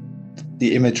it's just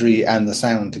the imagery and the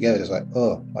sound together is like,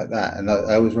 oh, like that. And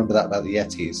I always remember that about the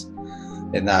Yetis,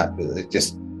 in that it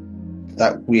just,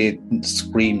 that weird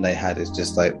scream they had is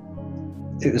just like,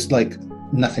 it was like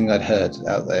nothing I'd heard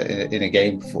out there in a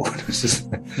game before. It was just,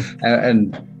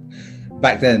 and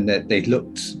back then they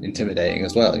looked intimidating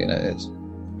as well,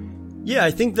 Yeah,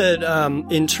 I think that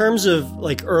in terms of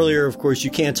like earlier, of course,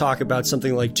 you can't talk about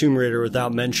something like Tomb Raider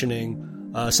without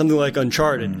mentioning something like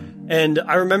Uncharted. And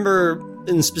I remember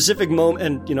in a specific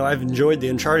moment, and I've enjoyed the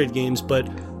Uncharted games, but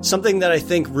something that I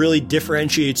think really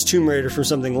differentiates Tomb Raider from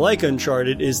something like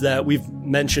Uncharted is that we've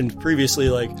mentioned previously,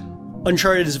 like,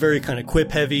 Uncharted is very kind of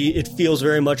quip heavy. It feels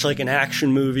very much like an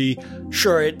action movie.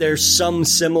 Sure, there's some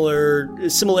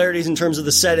similarities in terms of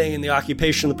the setting and the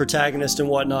occupation of the protagonist and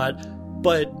whatnot,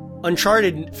 but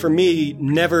Uncharted, for me,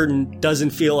 never doesn't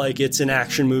feel like it's an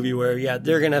action movie where,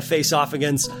 they're going to face off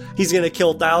against, he's going to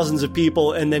kill thousands of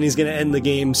people, and then he's going to end the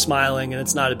game smiling, and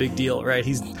it's not a big deal, right?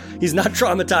 He's not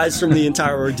traumatized from the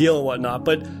entire ordeal and whatnot.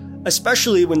 But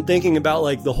especially when thinking about,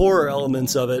 like, the horror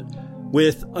elements of it,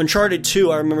 with Uncharted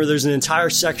 2, I remember there's an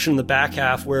entire section in the back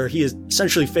half where he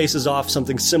essentially faces off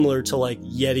something similar to, like,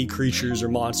 Yeti creatures or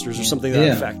monsters or something to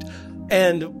that effect.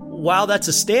 And while that's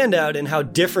a standout in how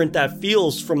different that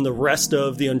feels from the rest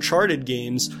of the Uncharted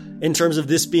games, in terms of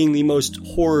this being the most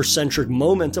horror-centric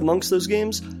moment amongst those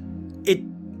games,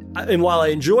 and while I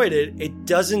enjoyed it, it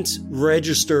doesn't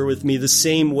register with me the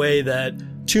same way that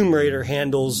Tomb Raider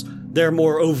handles their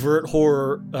more overt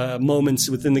horror moments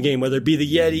within the game, whether it be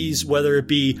the Yetis, whether it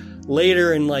be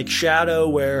later in like Shadow,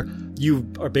 where you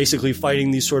are basically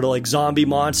fighting these sort of like zombie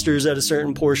monsters at a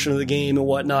certain portion of the game and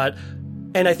whatnot.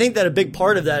 And I think that a big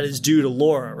part of that is due to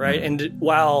Laura, right? And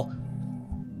while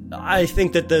I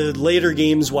think that the later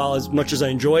games, while as much as I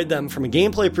enjoyed them from a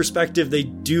gameplay perspective, they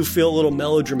do feel a little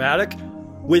melodramatic,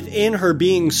 within her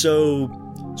being so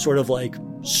sort of like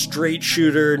straight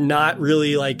shooter, not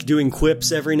really like doing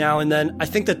quips every now and then, I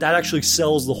think that actually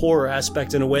sells the horror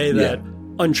aspect in a way that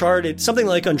Uncharted, something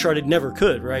like Uncharted never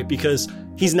could, right? Because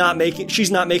she's not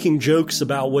making jokes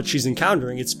about what she's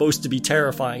encountering. It's supposed to be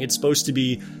terrifying. It's supposed to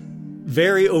be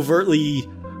very overtly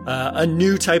a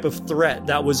new type of threat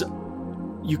that was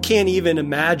you can't even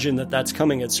imagine that that's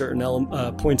coming at certain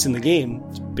points in the game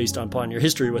based upon your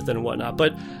history with it and whatnot.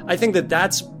 But I think that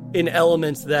that's an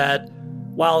element that,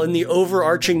 while in the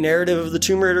overarching narrative of the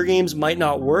Tomb Raider games might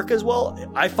not work as well,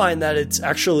 I find that it's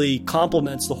actually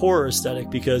complements the horror aesthetic,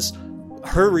 because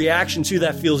her reaction to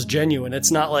that feels genuine.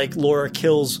 It's not like Laura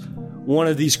kills one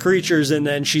of these creatures and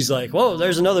then she's like, whoa,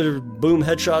 there's another boom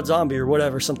headshot zombie or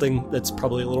whatever, something that's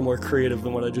probably a little more creative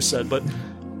than what I just said. But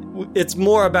it's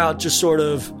more about just sort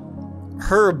of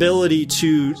her ability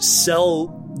to sell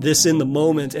this in the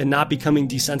moment and not becoming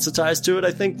desensitized to it,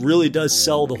 I think really does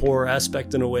sell the horror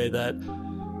aspect in a way that,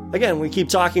 again, we keep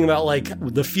talking about like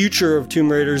the future of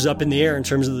Tomb Raider's up in the air in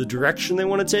terms of the direction they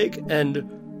want to take.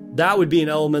 And that would be an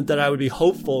element that I would be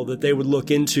hopeful that they would look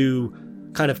into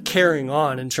kind of carrying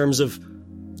on in terms of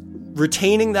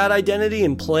retaining that identity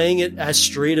and playing it as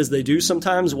straight as they do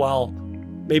sometimes, while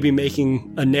maybe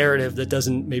making a narrative that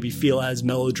doesn't maybe feel as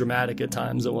melodramatic at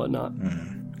times and whatnot.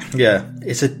 Yeah,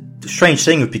 it's a strange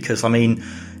thing, because, I mean,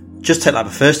 just take like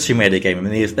the first Tomb Raider game. I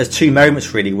mean, there's two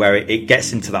moments really where it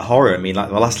gets into the horror. I mean, like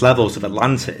the last levels of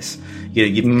Atlantis,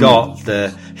 you've got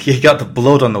the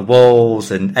blood on the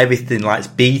walls and everything like it's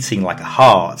beating like a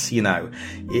heart.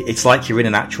 It's like you're in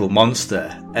an actual monster.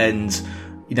 And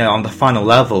on the final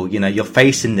level, you're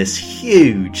facing this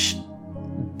huge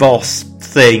boss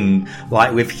thing,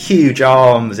 like with huge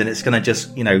arms, and it's going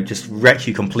to just wreck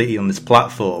you completely on this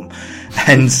platform.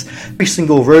 And every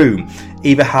single room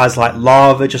either has like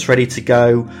lava just ready to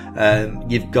go.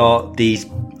 You've got these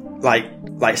like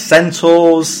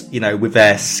centaurs, with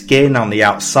their skin on the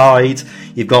outside.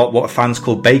 You've got what fans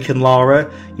call bacon Lara,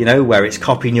 where it's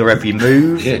copying your every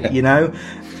move,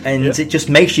 And it just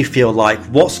makes you feel like,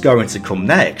 what's going to come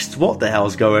next? What the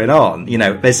hell's going on?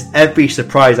 There's every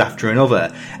surprise after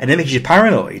another. And it makes you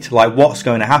paranoid, like what's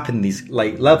going to happen in these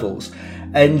late levels.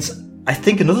 And I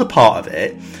think another part of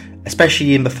it,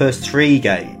 especially in the first 3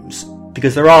 games,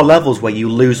 because there are levels where you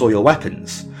lose all your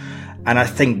weapons. And I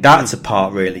think that's a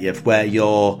part really of where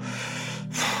you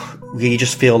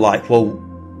just feel like, well,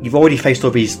 you've already faced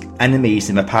all these enemies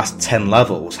in the past 10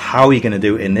 levels. How are you going to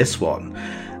do it in this one?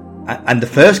 And the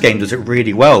first game does it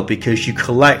really well, because you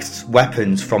collect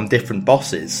weapons from different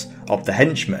bosses of the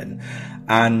henchmen,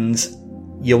 and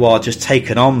you are just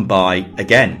taken on by,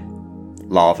 again,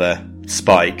 lava,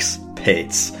 spikes,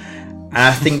 pits. And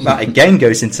I think that again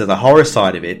goes into the horror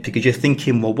side of it, because you're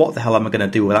thinking, well, what the hell am I going to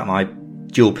do without my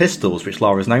dual pistols, which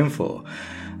Lara's known for?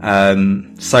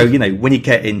 So, when you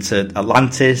get into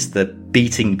Atlantis, the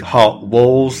beating heart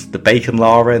walls, the bacon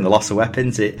Lara, and the loss of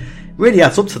weapons, it really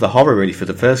adds up to the horror, really, for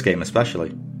the first game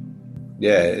especially.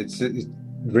 Yeah, it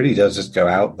really does just go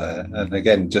out there. And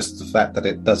again, just the fact that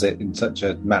it does it in such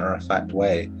a matter-of-fact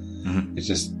way, it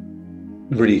just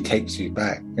really takes you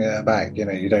back.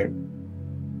 You don't...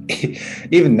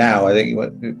 Even now, I think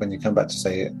when you come back to,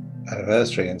 say,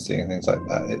 Anniversary and seeing things like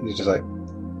that, it's just like...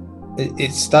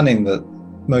 It's stunning that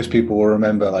most people will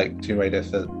remember, like, Tomb Raider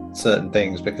for certain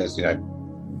things, because,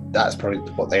 that's probably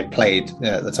what they played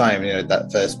at the time. That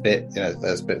first bit, the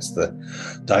first bit's the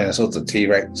dinosaurs, the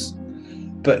T-Rex.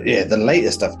 But yeah, the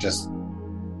later stuff just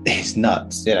is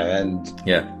nuts, and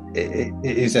it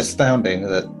is astounding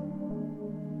that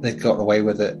they got away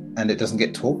with it and it doesn't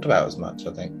get talked about as much.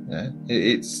 I think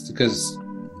it's because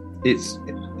it's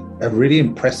a really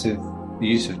impressive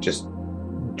use of just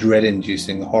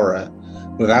dread-inducing horror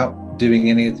without doing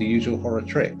any of the usual horror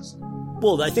tricks.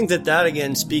 Well, I think that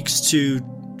again speaks to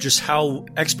just how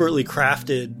expertly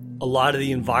crafted a lot of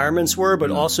the environments were, but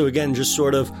also, again, just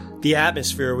sort of the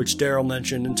atmosphere, which Daryl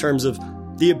mentioned, in terms of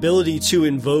the ability to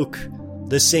invoke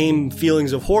the same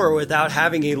feelings of horror without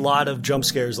having a lot of jump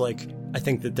scares. Like, I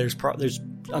think that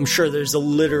I'm sure there's a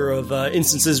litter of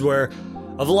instances where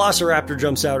a velociraptor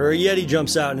jumps out or a yeti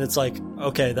jumps out, and it's like,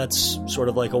 okay, that's sort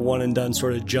of like a one and done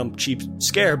sort of jump cheap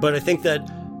scare. But I think that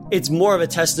it's more of a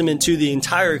testament to the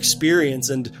entire experience,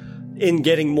 and in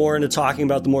getting more into talking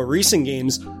about the more recent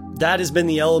games, that has been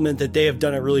the element that they have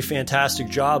done a really fantastic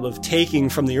job of taking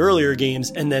from the earlier games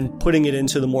and then putting it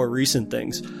into the more recent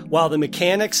things. While the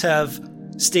mechanics have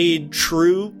stayed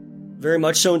true, very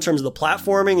much so in terms of the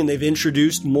platforming, and they've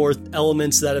introduced more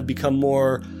elements that have become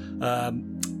more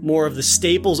of the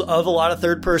staples of a lot of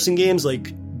third-person games,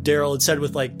 like Daryl had said,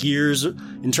 with like Gears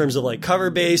in terms of like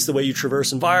cover base, the way you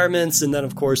traverse environments, and then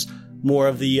of course more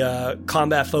of the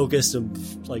combat focus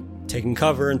of like taking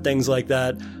cover and things like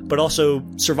that, but also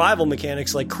survival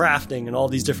mechanics like crafting and all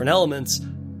these different elements.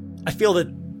 I feel that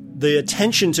the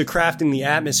attention to crafting the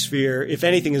atmosphere, if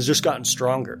anything, has just gotten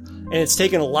stronger. And it's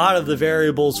taken a lot of the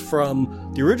variables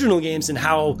from the original games and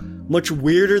how much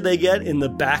weirder they get in the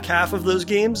back half of those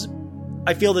games.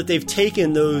 I feel that they've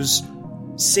taken those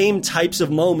same types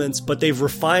of moments, but they've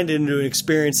refined it into an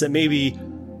experience that maybe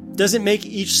doesn't make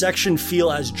each section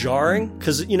feel as jarring.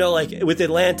 Because, you know, like with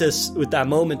Atlantis, with that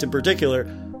moment in particular,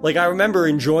 like I remember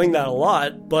enjoying that a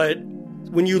lot, but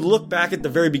when you look back at the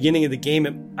very beginning of the game,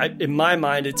 in my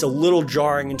mind, it's a little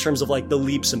jarring in terms of like the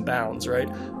leaps and bounds, right?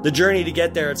 The journey to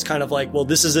get there, it's kind of like, well,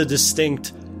 this is a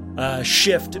distinct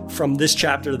shift from this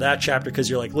chapter to that chapter, because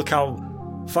you're like, look how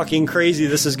fucking crazy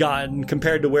this has gotten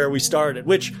compared to where we started,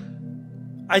 which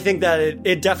I think that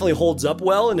it definitely holds up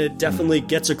well, and it definitely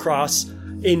gets across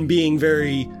in being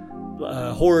very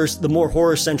the more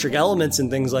horror-centric elements and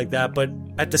things like that. But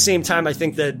at the same time, I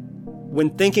think that when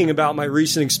thinking about my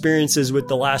recent experiences with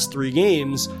the last 3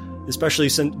 games, especially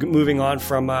since moving on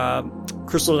from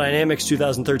Crystal Dynamics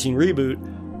 2013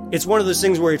 reboot, it's one of those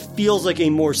things where it feels like a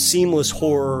more seamless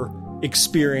horror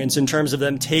experience in terms of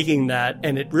them taking that,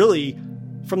 and it really,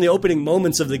 from the opening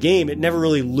moments of the game, it never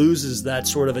really loses that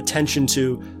sort of attention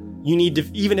to, you need to,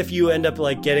 even if you end up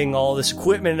like getting all this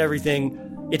equipment and everything,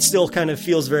 it still kind of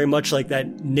feels very much like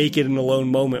that naked and alone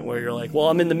moment where you're like, well,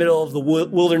 I'm in the middle of the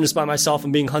wilderness by myself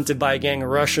and being hunted by a gang of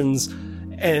Russians,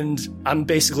 and I'm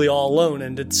basically all alone.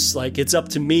 And it's like, it's up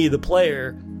to me, the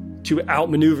player, to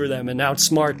outmaneuver them and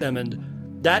outsmart them.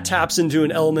 And that taps into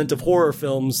an element of horror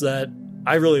films that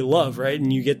I really love, right?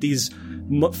 And you get these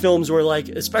films where, like,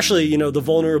 especially, you know, the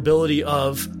vulnerability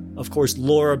of course,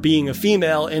 Laura being a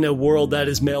female in a world that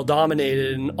is male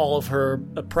dominated and all of her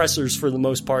oppressors for the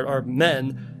most part are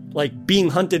men, like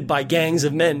being hunted by gangs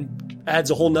of men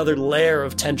adds a whole nother layer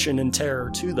of tension and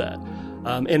terror to that,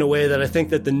 in a way that I think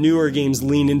that the newer games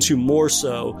lean into more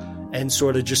so, and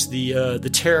sort of just the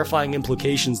terrifying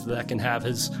implications that can have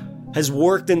has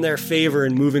worked in their favor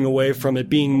in moving away from it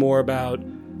being more about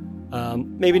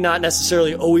maybe not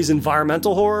necessarily always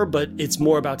environmental horror, but it's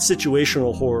more about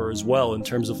situational horror as well, in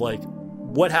terms of like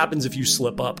what happens if you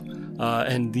slip up,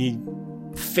 and the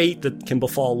fate that can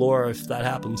befall Laura if that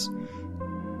happens.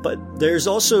 But there's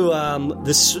also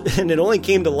this, and it only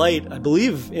came to light, I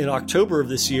believe, in October of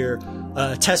this year,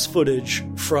 test footage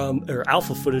or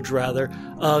alpha footage rather,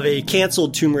 of a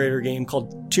canceled Tomb Raider game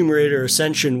called Tomb Raider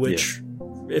Ascension, which,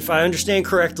 if I understand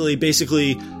correctly,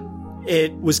 basically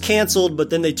it was canceled, but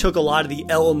then they took a lot of the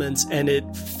elements and it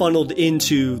funneled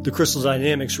into the Crystal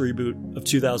Dynamics reboot of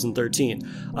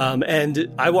 2013.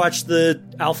 And I watched the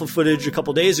alpha footage a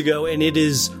couple days ago, and it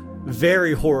is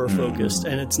very horror focused,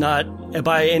 and it's not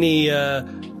by any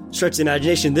stretch of the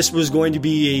imagination. This was going to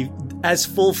be as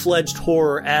full-fledged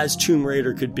horror as Tomb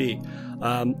Raider could be.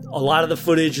 A lot of the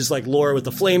footage is like Laura with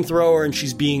the flamethrower, and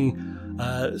she's being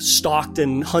stalked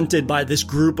and hunted by this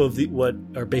group of what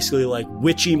are basically like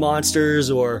witchy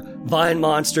monsters or vine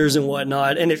monsters and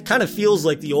whatnot. And it kind of feels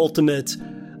like the ultimate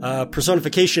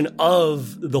personification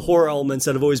of the horror elements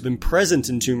that have always been present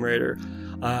in Tomb Raider.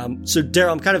 So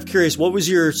Daryl, I'm kind of curious, what was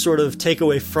your sort of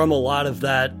takeaway from a lot of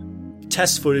that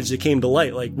test footage that came to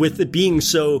light, like with it being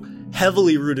so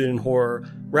heavily rooted in horror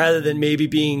rather than maybe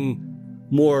being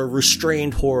more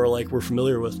restrained horror like we're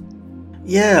familiar with?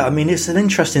 Yeah, I mean, it's an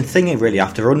interesting thing really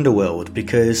after Underworld,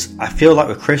 because I feel like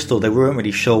with Crystal, they weren't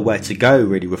really sure where to go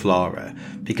really with Lara,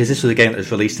 because this was a game that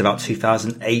was released about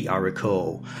 2008, I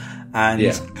recall. And,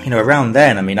 you know, around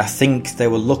then, I mean, I think they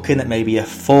were looking at maybe a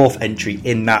 4th entry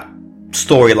in that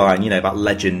storyline, you know, that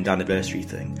Legend anniversary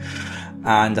thing.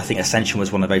 And I think Ascension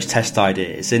was one of those test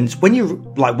ideas. And when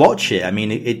you like watch it, I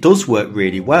mean, it does work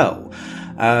really well.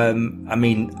 I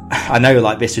mean, I know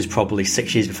like this was probably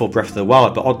 6 years before Breath of the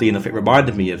Wild, but oddly enough, it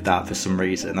reminded me of that for some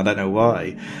reason. I don't know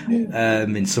why,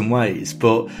 in some ways.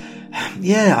 But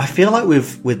yeah, I feel like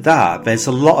with that, there's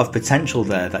a lot of potential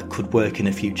there that could work in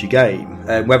a future game.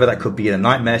 Whether that could be in a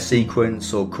nightmare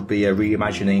sequence or could be a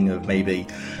reimagining of maybe,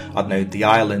 I don't know, the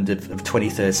island of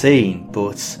 2013.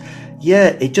 But yeah,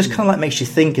 it just kind of like makes you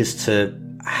think as to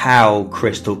how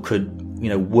Crystal could, you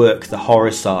know, work the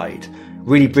horror side,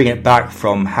 really bring it back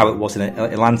from how it was in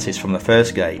Atlantis from the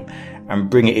first game, and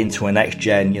bring it into a next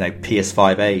gen, you know,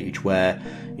 PS5 age where,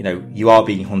 you know, you are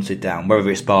being hunted down, whether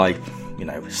it's by, you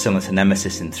know, similar to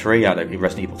Nemesis in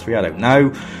Resident Evil 3, I don't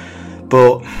know.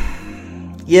 But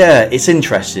yeah, it's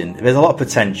interesting. There's a lot of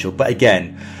potential, but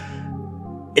again,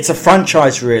 it's a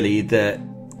franchise really that,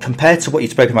 compared to what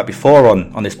you've spoken about before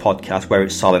on this podcast, where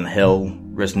it's Silent Hill,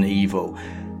 Resident Evil,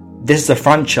 this is a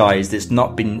franchise that's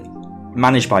not been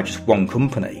managed by just one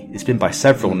company. It's been by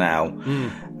several now.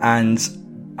 And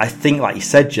I think, like you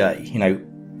said, Jay, you know,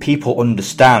 people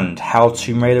understand how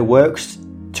Tomb Raider works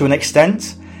to an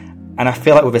extent. And I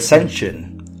feel like with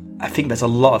Ascension, I think there's a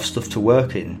lot of stuff to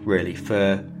work in, really,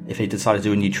 for if they decide to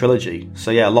do a new trilogy.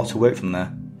 So yeah, a lot to work from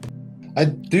there. I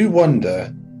do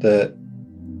wonder that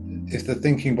if the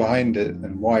thinking behind it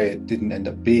and why it didn't end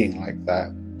up being like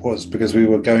that was because we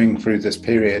were going through this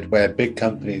period where big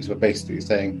companies were basically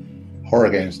saying horror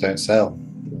games don't sell.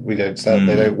 We don't sell.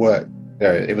 They don't work. You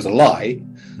know, it was a lie,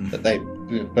 but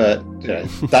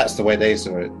that's the way they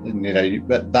saw it. And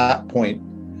at that point,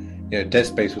 Dead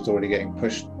Space was already getting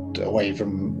pushed away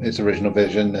from its original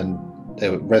vision, and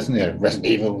Resident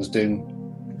Evil was doing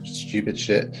stupid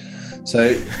shit. So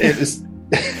it was,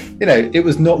 it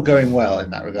was not going well in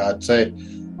that regard. So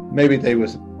maybe they were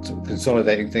sort of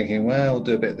consolidating, thinking, well, we'll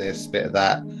do a bit of this, a bit of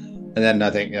that, and then I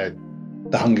think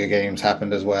the Hunger Games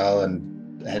happened as well, and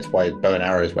hence why bow and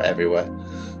arrows were everywhere.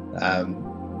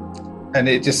 And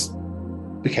it just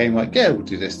became like, yeah, we'll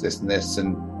do this, this, and this.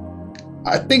 And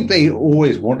I think they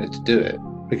always wanted to do it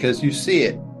because you see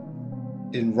it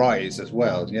in Rise as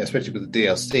well, especially with the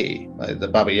DLC, like the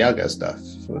Baba Yaga stuff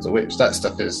for the witch. That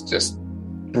stuff is just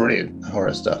brilliant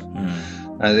horror stuff.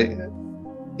 And I think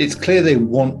it's clear they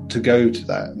want to go to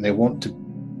that and they want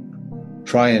to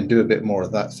try and do a bit more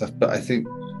of that stuff. But I think,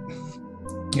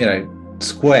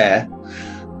 Square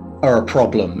are a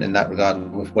problem in that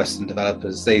regard with Western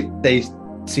developers. They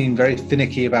seem very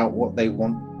finicky about what they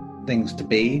want things to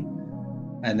be,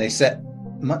 and they set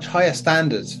much higher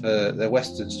standards for their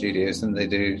Western studios than they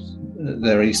do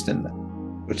their Eastern,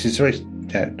 which is very.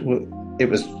 It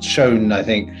was shown, I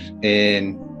think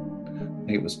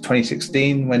it was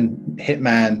 2016 when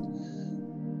Hitman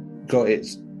got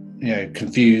its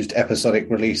confused episodic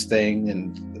release thing,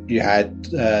 and you had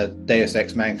Deus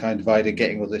Ex: Mankind Divided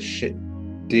getting all this shit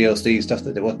DLC stuff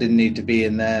that didn't need to be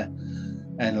in there,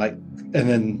 and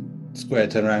then Square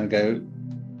turn around and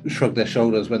shrug their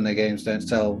shoulders when their games don't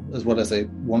sell as well as they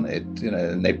wanted,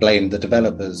 and they blame the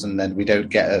developers, and then we don't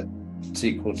get a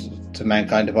sequel to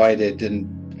Mankind Divided, and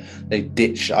they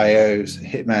ditch IO's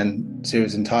Hitman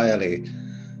series entirely.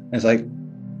 And it's like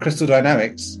Crystal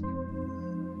Dynamics,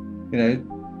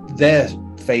 their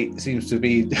fate seems to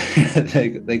be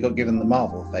they got given the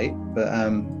Marvel fate, but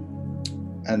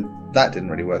and that didn't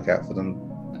really work out for them.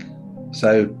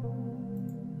 So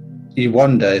you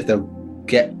wonder if they'll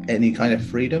get any kind of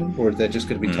freedom, or if they're just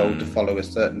going to be told to follow a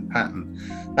certain pattern.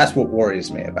 That's what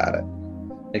worries me about it,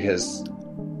 because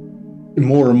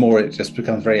more and more it just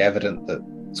becomes very evident that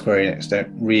Square Enix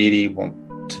don't really want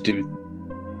to do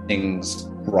things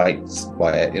right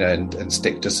by it, and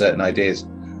stick to certain ideas.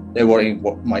 They're wanting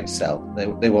what might sell.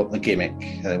 They want the gimmick.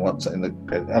 They want something that.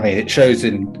 I mean, it shows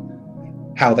in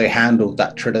how they handled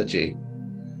that trilogy.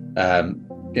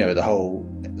 The whole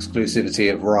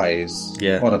exclusivity of Rise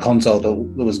on a console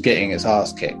that was getting its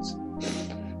ass kicked.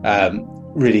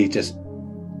 Really, just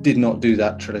did not do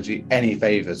that trilogy any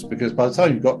favors, because by the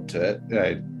time you got to it,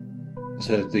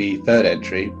 to the third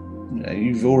entry,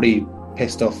 you've already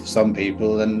pissed off some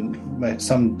people, and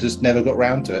some just never got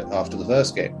round to it after the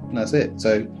first game, and that's it.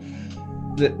 So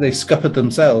they scuppered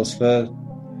themselves for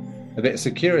a bit of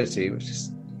security, which is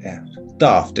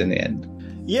daft in the end.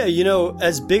 Yeah,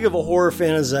 as big of a horror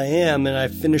fan as I am, and I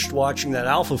finished watching that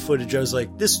alpha footage, I was like,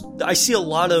 I see a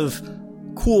lot of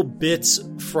cool bits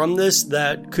from this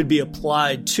that could be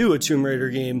applied to a Tomb Raider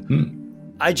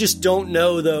game. I just don't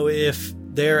know, though, if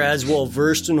they're as well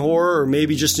versed in horror, or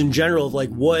maybe just in general of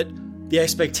what the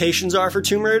expectations are for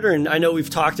Tomb Raider. And I know we've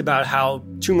talked about how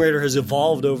Tomb Raider has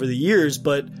evolved over the years,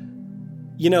 but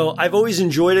I've always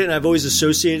enjoyed it and I've always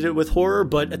associated it with horror.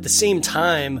 But at the same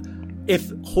time,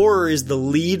 if horror is the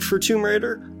lead for Tomb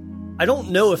Raider, I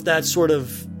don't know if that sort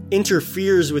of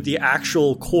interferes with the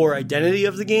actual core identity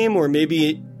of the game, or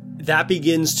maybe that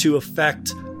begins to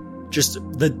affect just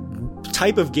the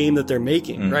type of game that they're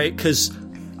making, right? Because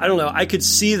I don't know, I could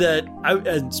see that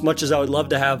as much as I would love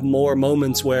to have more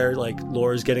moments where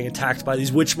Laura's getting attacked by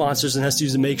these witch monsters and has to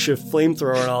use a makeshift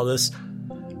flamethrower and all this,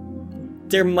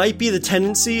 there might be the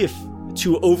tendency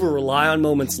to over-rely on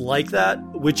moments like that,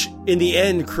 which in the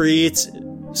end creates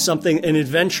an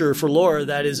adventure for Laura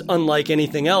that is unlike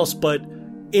anything else, but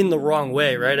in the wrong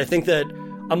way, right? I think that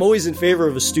I'm always in favor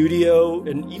of a studio,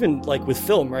 and even with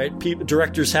film, right?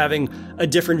 Directors having a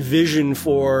different vision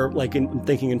for,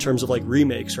 thinking in terms of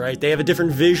remakes, right? They have a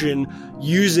different vision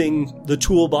using the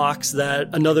toolbox that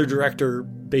another director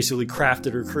basically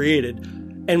crafted or created.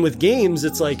 And with games,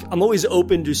 it's I'm always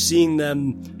open to seeing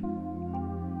them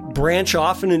branch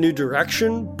off in a new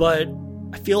direction, but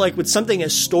I feel with something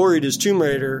as storied as Tomb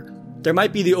Raider, there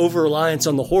might be the over-reliance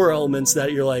on the horror elements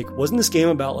that you're wasn't this game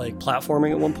about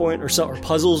platforming at one point or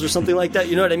puzzles or something like that?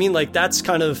 You know what I mean? That's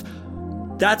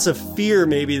a fear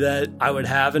maybe that I would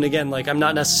have. And again, I'm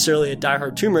not necessarily a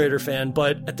diehard Tomb Raider fan,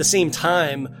 but at the same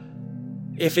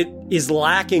time, if it is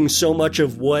lacking so much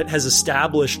of what has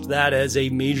established that as a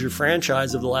major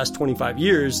franchise of the last 25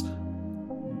 years,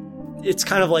 it's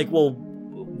kind of like, well,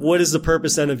 what is the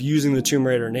purpose then of using the Tomb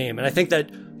Raider name? And I think that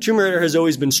Tomb Raider has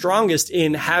always been strongest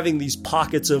in having these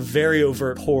pockets of very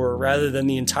overt horror rather than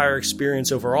the entire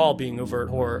experience overall being overt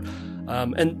horror.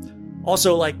 And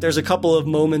also, like, there's a couple of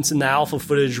moments in the alpha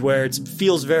footage where it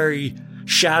feels very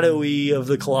shadowy of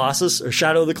the Colossus, or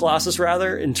Shadow of the Colossus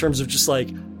rather, in terms of just like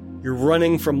you're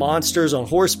running from monsters on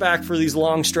horseback for these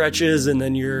long stretches, and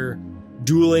then you're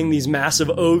dueling these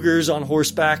massive ogres on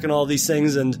horseback and all these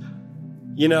things. And,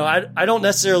 you know, I don't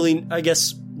necessarily, I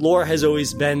guess lore has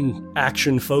always been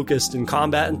action focused in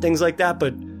combat and things like that,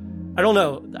 but I don't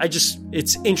know.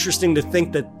 It's interesting to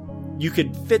think that you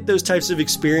could fit those types of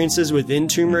experiences within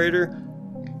Tomb Raider,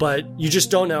 but you just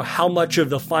don't know how much of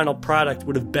the final product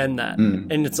would have been that.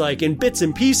 And it's like in bits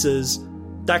and pieces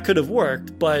that could have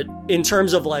worked, but in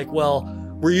terms of like, well,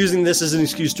 we're using this as an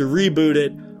excuse to reboot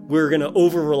it, we're going to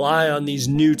over rely on these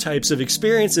new types of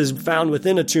experiences found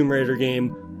within a Tomb Raider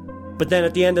game. But then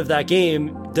at the end of that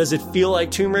game, does it feel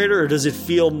like Tomb Raider, or does it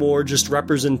feel more just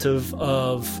representative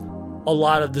of a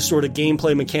lot of the sort of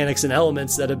gameplay mechanics and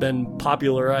elements that have been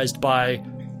popularized by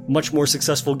much more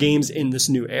successful games in this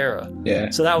new era? Yeah.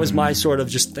 So that was my sort of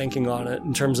just thinking on it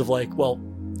in terms of like, well,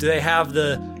 do they have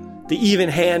the even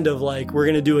hand of like, we're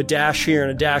going to do a dash here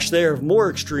and a dash there of more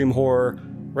extreme horror,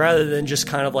 rather than just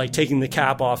kind of like taking the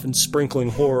cap off and sprinkling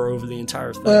horror over the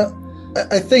entire thing? Well,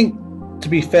 I think, to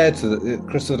be fair to the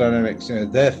Crystal Dynamics, you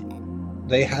know,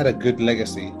 they had a good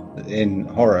legacy in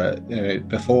horror, you know,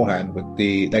 beforehand with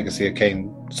the Legacy of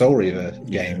Kain Soul Reaver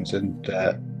games and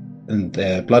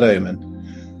Blood Omen,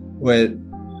 where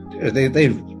they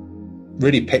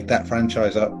really picked that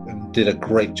franchise up and did a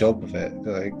great job of it.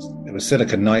 Like, it was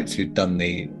Silicon Knights who'd done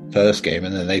the first game,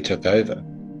 and then they took over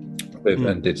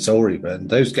and did Soul Reaver. And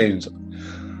those games,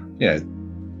 you know,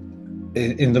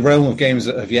 in the realm of games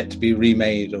that have yet to be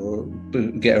remade or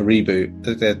get a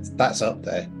reboot, that's up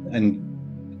there. And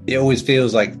it always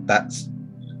feels like that's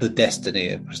the destiny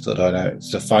of Crystal Dynamics,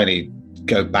 to finally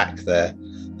go back there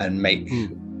and make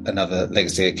another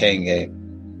Legacy of Kain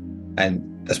game.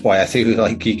 And that's why I feel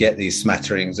like you get these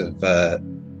smatterings of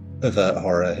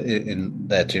horror in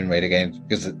their Tomb Raider games,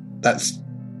 because that's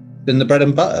been the bread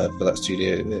and butter for that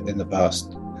studio in the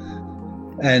past.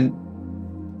 And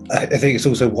I think it's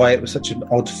also why it was such an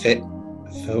odd fit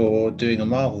for doing a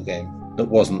Marvel game that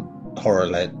wasn't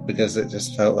horror-led, because it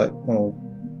just felt like, well,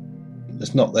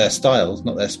 it's not their style, it's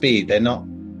not their speed, they're not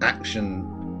action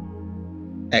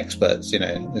experts, you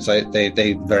know. It's like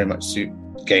they very much suit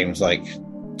games like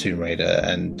Tomb Raider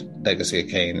and Legacy of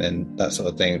Kain and that sort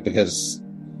of thing, because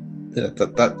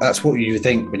that's what you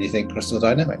think when you think Crystal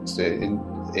Dynamics. In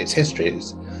its history,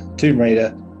 it's Tomb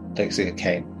Raider, Legacy of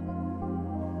Kain.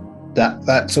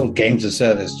 That sort of games of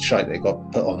service shite that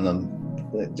got put on them,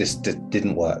 it just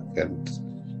didn't work. And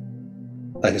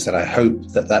like I said, I hope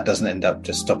that doesn't end up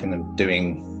just stopping them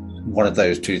doing one of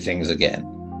those two things again.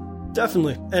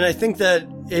 Definitely. And I think that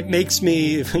it makes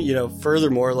me, you know,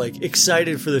 furthermore, like,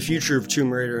 excited for the future of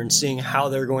Tomb Raider and seeing how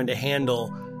they're going to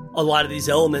handle a lot of these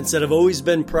elements that have always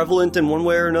been prevalent in one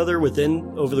way or another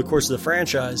over the course of the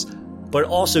franchise, but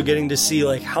also getting to see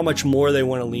like how much more they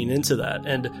want to lean into that.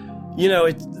 And, you know,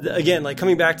 it, again, like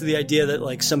coming back to the idea that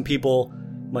like some people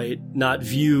might not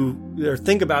view or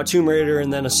think about Tomb Raider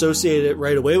and then associate it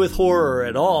right away with horror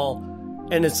at all.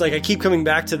 And it's like, I keep coming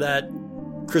back to that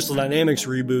Crystal Dynamics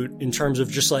reboot in terms of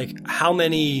just like how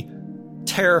many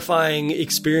terrifying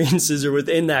experiences are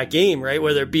within that game, right?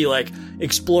 Whether it be like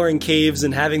exploring caves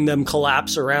and having them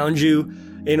collapse around you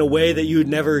in a way that you had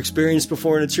never experienced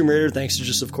before in a Tomb Raider, thanks to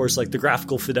just, of course, like the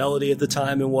graphical fidelity at the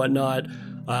time and whatnot.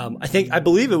 I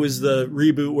believe it was the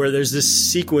reboot where there's this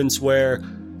sequence where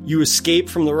you escape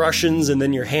from the Russians and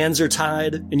then your hands are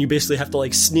tied and you basically have to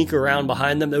like sneak around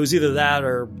behind them. That was either that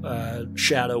or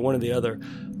Shadow, one or the other.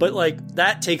 But like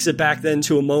that takes it back then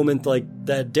to a moment like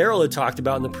that Daryl had talked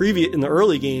about in the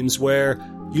early games, where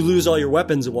you lose all your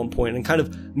weapons at one point and kind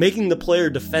of making the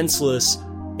player defenseless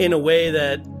in a way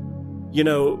that, you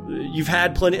know, you've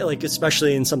had plenty, like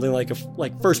especially in something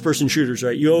like first person shooters,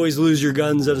 right? You always lose your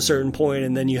guns at a certain point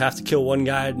and then you have to kill one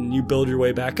guy and you build your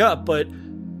way back up. But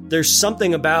there's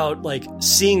something about like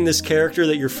seeing this character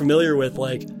that you're familiar with,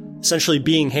 like essentially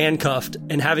being handcuffed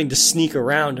and having to sneak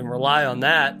around and rely on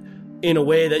that in a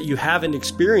way that you haven't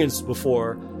experienced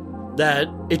before, that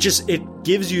it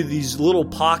gives you these little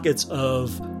pockets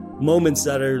of moments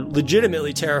that are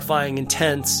legitimately terrifying,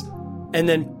 intense, and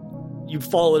then you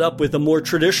follow it up with a more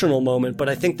traditional moment. But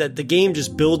I think that the game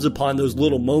just builds upon those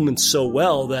little moments so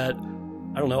well that,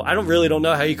 I don't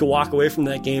know how you could walk away from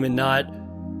that game and not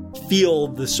feel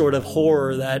the sort of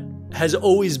horror that has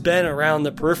always been around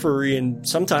the periphery and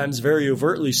sometimes very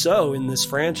overtly so in this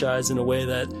franchise in a way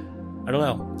that, I don't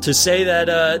know, to say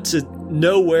that, to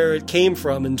know where it came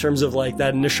from in terms of like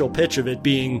that initial pitch of it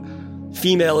being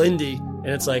female indie. And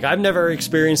it's like, I've never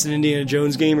experienced an Indiana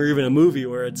Jones game or even a movie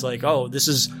where it's like, oh, this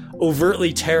is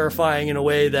overtly terrifying in a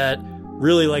way that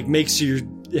really like makes your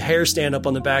hair stand up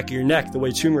on the back of your neck the way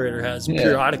Tomb Raider has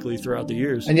periodically throughout the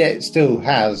years. And yet it still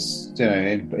has, you know,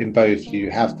 in both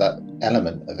you have that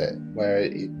element of it where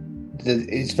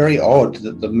it's very odd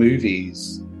that the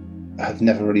movies have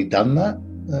never really done that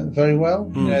very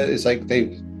well. You know, it's like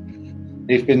they've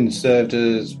been served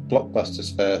as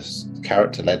blockbusters first,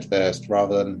 character-led first,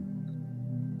 rather than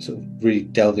sort of really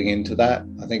delving into that.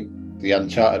 I think the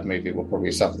Uncharted movie will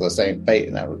probably suffer the same fate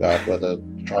in that regard, whether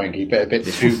try and keep it a bit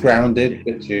too grounded,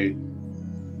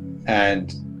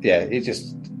 and yeah,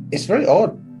 it's very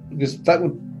odd because that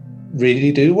would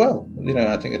really do well. You know,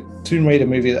 I think a Tomb Raider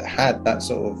movie that had that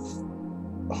sort of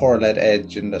horror-led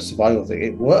edge and the survival thing,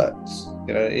 it works.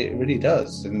 You know, it really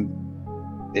does, and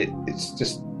it's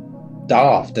just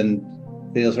daft and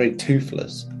feels very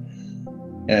toothless.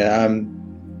 There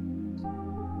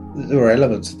were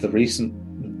elements of the recent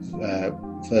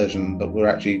version that were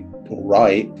actually all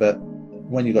right, but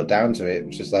when you got down to it, it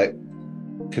was just like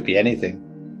could be anything.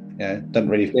 You know, doesn't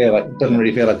really feel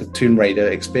like a Tomb Raider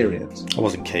experience. I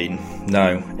wasn't keen.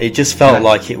 No, it just felt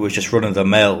like it was just run of the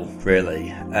mill, really,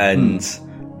 and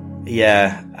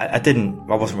yeah,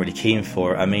 I wasn't really keen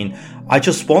for it. I mean, I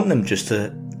just want them just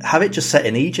to have it just set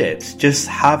in Egypt, just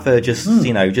have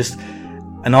you know, just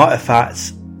an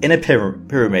artifact in a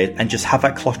pyramid, and just have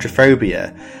that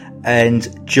claustrophobia,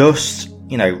 and just,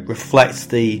 you know, reflect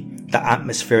the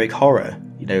atmospheric horror,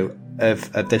 you know,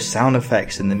 of the sound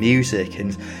effects and the music.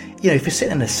 And, you know, if you're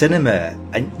sitting in a cinema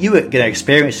and you were going to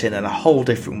experience it in a whole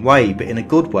different way, but in a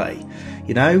good way,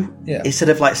 you know, instead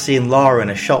of like seeing Lara in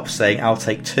a shop saying, "I'll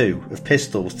take 2 of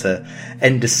pistols" to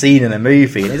end a scene in a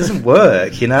movie, and it doesn't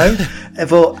work, you know.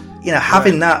 But, you know,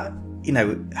 having that, you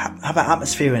know, have that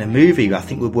atmosphere in a movie, I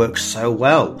think would work so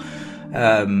well,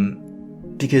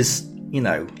 because, you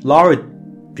know, Lara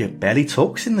barely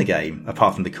talks in the game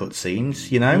apart from the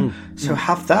cutscenes, you know. So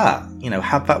have that, you know,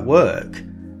 have that work,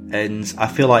 and I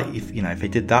feel like if they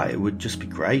did that, it would just be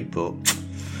great. But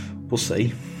we'll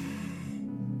see.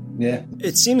 Yeah,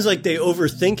 it seems like they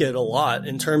overthink it a lot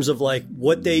in terms of like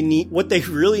what they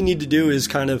really need to do is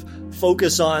kind of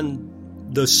focus on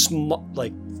the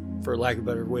like, for lack of a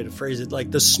better way to phrase it, like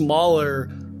the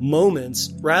smaller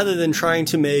moments, rather than trying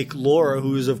to make Laura,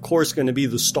 who is of course going to be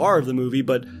the star of the movie,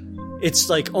 but it's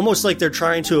like almost like they're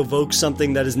trying to evoke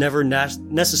something that has never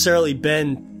necessarily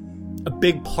been a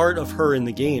big part of her in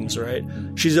the games, right?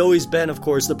 She's always been, of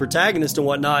course, the protagonist and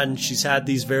whatnot, and she's had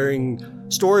these varying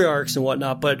story arcs and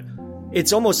whatnot, but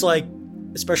it's almost like,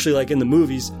 especially like in the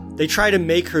movies, they try to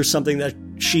make her something that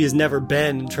she has never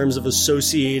been in terms of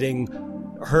associating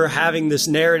her having this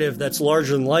narrative that's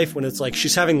larger than life, when it's like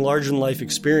she's having larger than life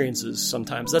experiences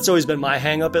sometimes. That's always been my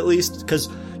hang up, at least, because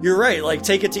you're right, like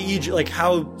take it to Egypt, like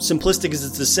how simplistic is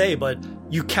it to say, but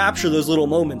you capture those little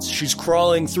moments. She's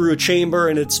crawling through a chamber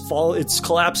and it's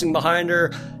collapsing behind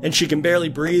her and she can barely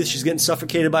breathe. She's getting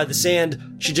suffocated by the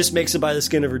sand. She just makes it by the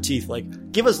skin of her teeth.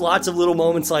 Like, give us lots of little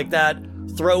moments like that.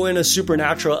 Throw in a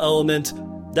supernatural element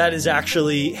that is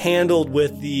actually handled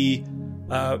with the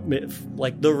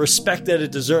like the respect that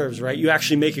it deserves, right? You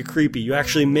actually make it creepy. You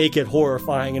actually make it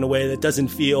horrifying in a way that doesn't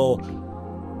feel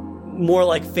more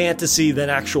like fantasy than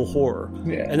actual horror.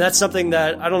 Yeah. And that's something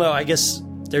that, I don't know, I guess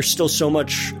there's still so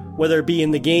much, whether it be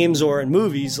in the games or in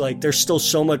movies, like there's still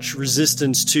so much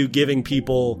resistance to giving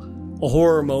people a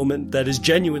horror moment that is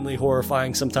genuinely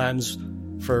horrifying sometimes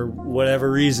for whatever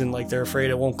reason. Like they're afraid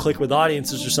it won't click with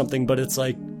audiences or something, but it's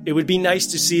like, it would be nice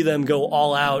to see them go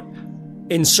all out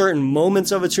in certain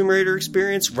moments of a Tomb Raider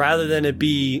experience rather than it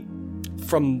be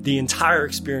from the entire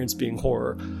experience being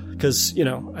horror. Because, you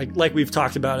know, like we've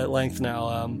talked about at length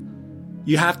now,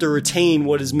 you have to retain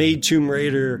what has made Tomb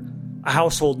Raider a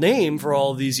household name for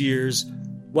all of these years,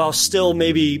 while still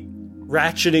maybe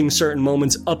ratcheting certain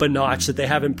moments up a notch that they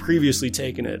haven't previously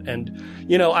taken it. And,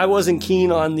 you know, I wasn't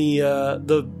keen on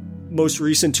the most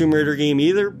recent Tomb Raider game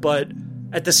either, but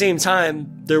at the same time,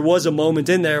 there was a moment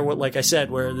in there, like I said,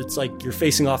 where it's like you're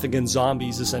facing off against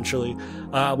zombies, essentially,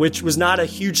 which was not a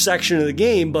huge section of the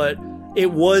game, but it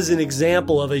was an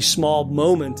example of a small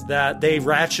moment that they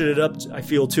ratcheted up, I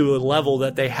feel, to a level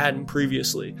that they hadn't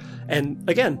previously. And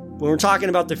again, when we're talking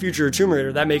about the future of Tomb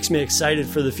Raider, that makes me excited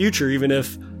for the future, even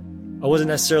if I wasn't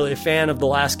necessarily a fan of the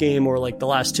last game or like the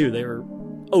last two. They were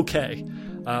okay.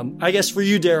 I guess for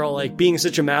you, Daryl, like being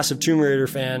such a massive Tomb Raider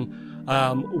fan,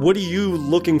 What are you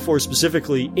looking for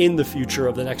specifically in the future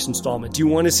of the next installment? Do you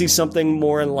want to see something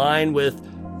more in line with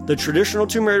the traditional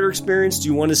Tomb Raider experience? Do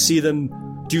you want to see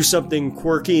them do something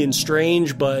quirky and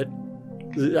strange, but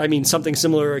I mean something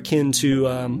similar akin to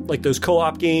like those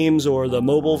co-op games or the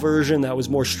mobile version that was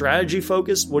more strategy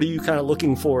focused? What are you kind of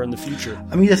looking for in the future?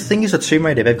 I mean, the thing is, with Tomb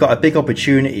Raider, they've got a big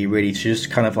opportunity really to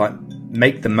just kind of like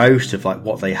make the most of like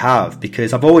what they have,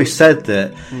 because I've always said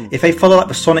that if they follow like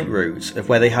the Sonic route of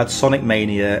where they had Sonic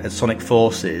Mania and Sonic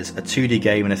Forces, a 2D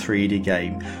game and a 3D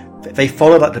game, they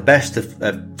followed like the best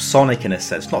of Sonic in a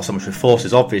sense, not so much with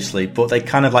Forces obviously, but they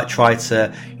kind of like try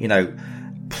to, you know,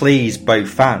 please both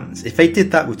fans. If they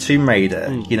did that with Tomb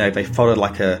Raider, you know, they followed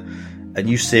like a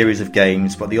new series of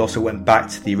games, but they also went back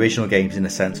to the original games in a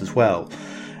sense as well,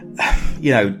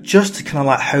 you know, just to kind of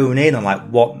like hone in on like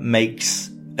what makes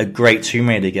a great Tomb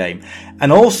Raider game,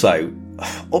 and also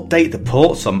update the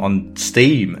ports on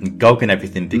Steam and GOG and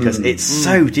everything, because it's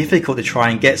so difficult to try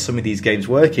and get some of these games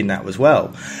working now as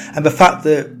well. And the fact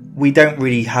that we don't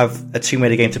really have a Tomb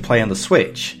Raider game to play on the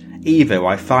Switch either,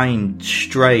 I find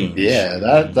strange. Yeah,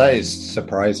 that is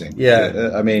surprising.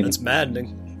 Yeah, I mean, it's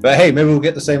maddening. But hey, maybe we'll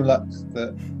get the same luck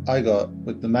that I got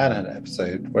with the Manhunt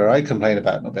episode, where I complained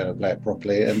about not being able to play it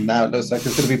properly, and now it looks like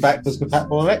it's going to be backwards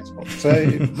compatible on Xbox. So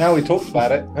now we talked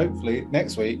about it. Hopefully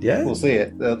next week we'll see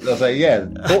it. They'll say, yeah,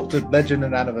 port to Legend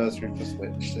and Anniversary for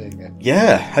Switch. There you go.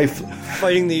 Yeah, hopefully.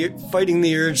 Fighting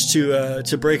the urge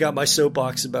to break out my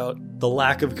soapbox about the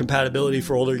lack of compatibility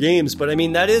for older games, but I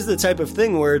mean that is the type of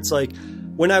thing where it's like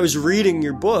when I was reading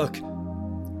your book,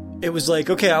 it was like,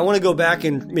 okay, I want to go back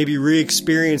and maybe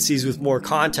re-experience these with more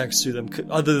context to them,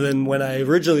 other than when I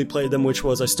originally played them, which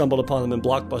was I stumbled upon them in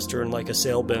Blockbuster in like a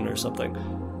sale bin or something.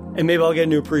 And maybe I'll get a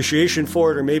new appreciation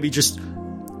for it, or maybe just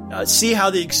see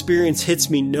how the experience hits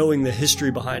me knowing the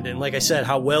history behind it. And like I said,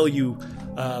 how well you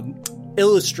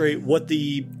illustrate what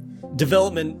the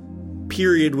development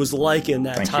period was like in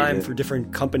that time for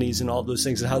different companies and all those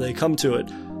things and how they come to it.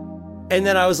 And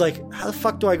then I was like, how the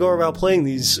fuck do I go about playing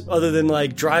these other than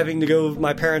like driving to go to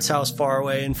my parents' house far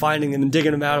away and finding them and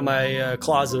digging them out of my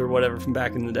closet or whatever from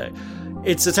back in the day?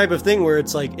 It's the type of thing where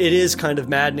it's like, it is kind of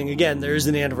maddening. Again, there is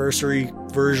an anniversary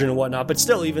version and whatnot, but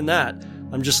still even that,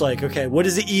 I'm just like, okay, what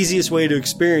is the easiest way to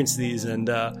experience these? And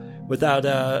without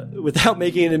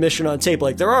making an admission on tape,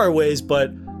 like there are ways,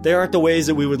 but they aren't the ways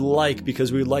that we would like,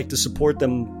 because we would like to support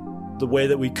them the way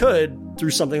that we could through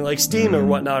something like Steam or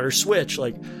whatnot, or Switch.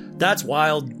 Like, that's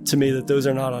wild to me that those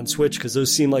are not on Switch, because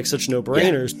those seem like such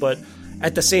no-brainers. Yeah. But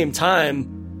at the same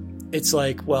time, it's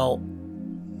like, well,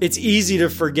 it's easy to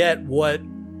forget what,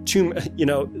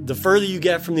 the further you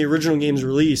get from the original game's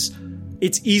release,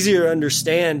 it's easier to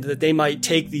understand that they might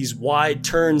take these wide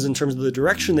turns in terms of the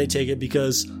direction they take it,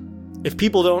 because if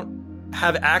people don't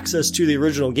have access to the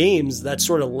original games, that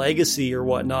sort of legacy or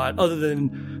whatnot, other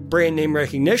than brand name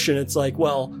recognition, it's like,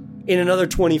 well, in another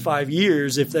 25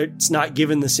 years, if it's not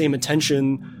given the same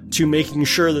attention to making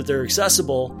sure that they're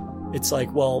accessible, it's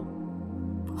like, well,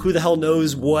 who the hell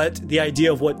knows what the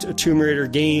idea of what a Tomb Raider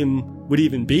game would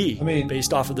even be, I mean,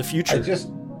 based off of the future. I just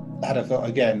had a thought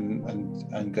again,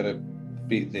 and I'm going to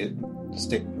beat the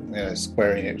stick,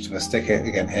 squaring it with a stick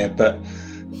again here, but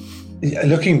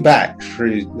looking back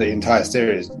through the entire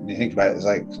series, you think about it, it's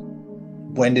like,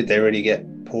 when did they really get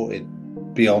ported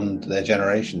beyond their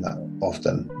generation that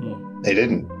often? They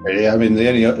didn't really. I mean, the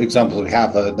only examples we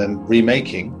have are them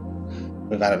remaking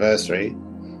with Anniversary,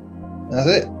 and that's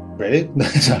it, really.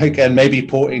 And maybe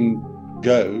porting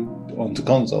Go onto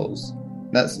consoles.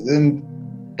 That's the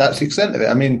extent of it.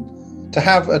 I mean, to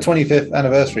have a 25th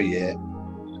anniversary year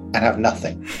and have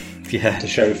nothing to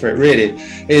show for it really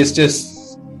is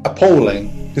just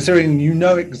appalling, considering you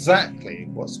know exactly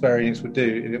what Square Enix would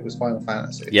do if it was Final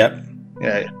Fantasy. Yep.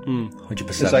 Yeah, 100%.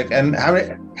 It's like, and how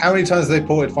many times have they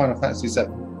ported Final Fantasy VII?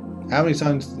 How many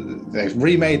times they've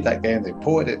remade that game? They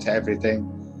ported it to everything,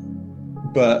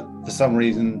 but for some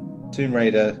reason, Tomb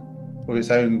Raider, with its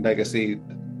own legacy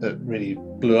that really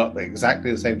blew up at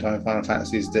exactly the same time Final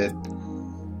Fantasies did,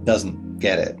 doesn't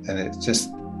get it, and it's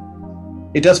just.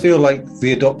 It does feel like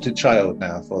the adopted child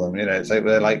now for them. It's like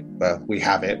they're like, well, we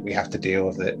have it, we have to deal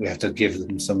with it, we have to give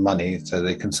them some money so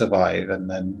they can survive, and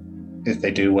then if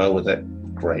they do well with it,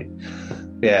 great.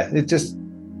 Yeah, there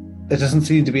doesn't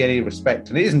seem to be any respect,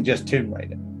 and it isn't just Tomb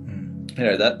Raider.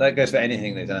 That goes for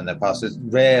anything they've done in their past. There's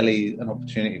rarely an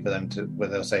opportunity for them to where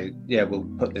they'll say, yeah, we'll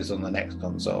put this on the next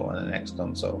console and the next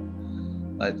console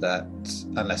like that,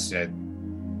 unless I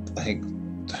think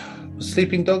was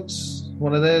Sleeping Dogs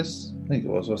one of theirs. I think it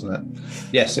was, wasn't it?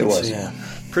 Yes, it was. Yeah,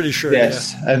 pretty sure.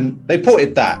 Yes, yeah. And they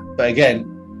ported that, but again,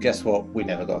 guess what? We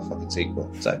never got a fucking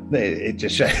sequel. So it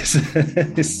just shows.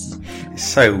 It's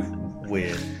so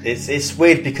weird. It's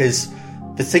weird because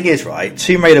the thing is, right,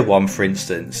 Tomb Raider 1, for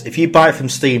instance, if you buy it from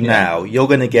Steam now, you're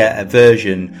going to get a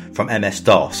version from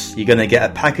MS-DOS. You're going to get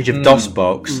a package of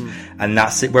DOSBox, and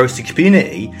that's it. Whereas the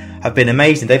community have been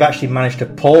amazing. They've actually managed to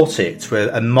port it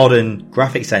to a modern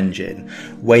graphics engine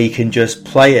where you can just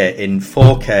play it in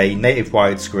 4K, native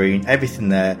widescreen, everything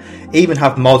there. Even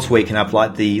have mods where you can have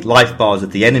like the life bars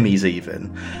of the enemies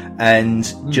even,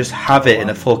 and just have it in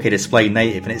a 4K display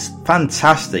native, and it's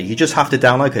fantastic. You just have to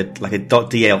download a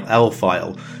 .dll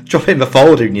file, drop it in the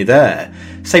folder, and you're there.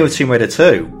 Same with Tomb Raider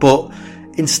 2, but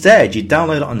instead you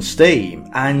download it on Steam,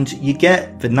 and you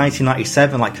get the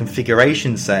 1997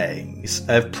 configuration settings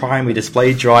of primary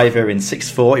display driver in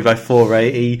 640 by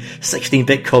 480,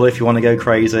 16-bit color if you want to go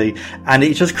crazy, and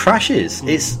it just crashes.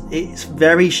 It's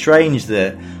very strange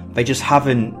that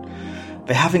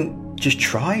they haven't just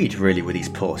tried really with these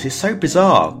ports. It's so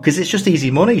bizarre because it's just easy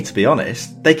money, to be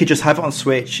honest. They could just have it on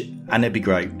Switch and it'd be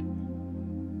great.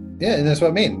 Yeah, and that's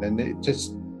what I mean. And it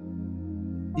just,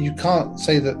 you can't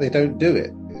say that they don't do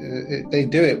it. They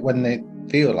do it when they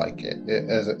feel like it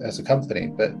as a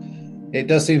company. But it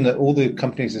does seem that all the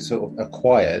companies are sort of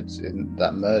acquired in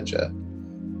that merger,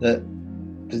 that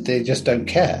they just don't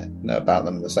care about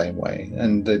them the same way,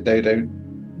 and they don't.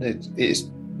 It's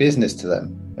business to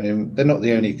them. I mean, they're not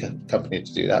the only company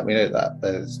to do that. We know that.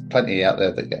 There's plenty out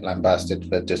there that get lambasted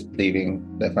for just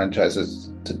leaving their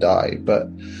franchises to die. But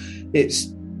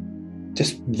it's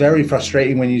just very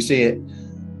frustrating when you see it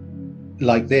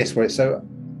like this, where it's so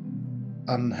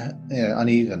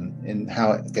uneven in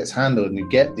how it gets handled. And you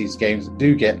get these games that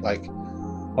do get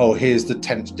here's the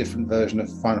 10th different version of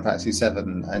Final Fantasy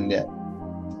VII, and yet,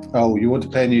 you want to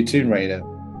play a new Tomb Raider?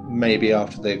 Maybe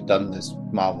after they've done this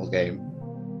Marvel game.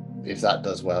 If that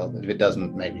does well, if it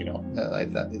doesn't, maybe not.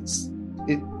 Like that,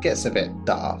 it gets a bit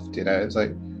daft, It's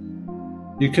like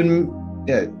you can,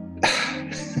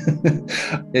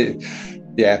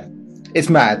 it's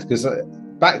mad because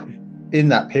back in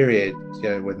that period,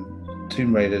 when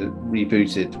Tomb Raider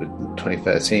rebooted with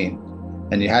 2013,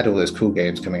 and you had all those cool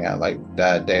games coming out like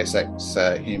Deus Ex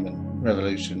Human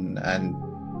Revolution and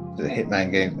the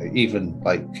Hitman game, even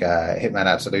like Hitman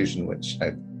Absolution, which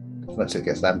once it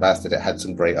gets lambasted, it had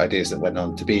some great ideas that went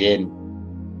on to be in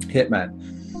Hitman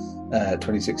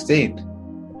 2016.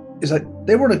 It's like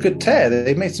they were on a good tear.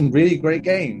 They made some really great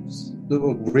games that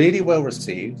were really well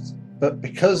received, but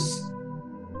because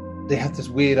they had this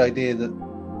weird idea that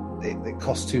it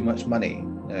cost too much money,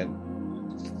 it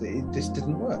just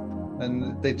didn't work.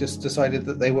 And they just decided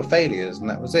that they were failures, and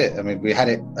that was it. I mean, we had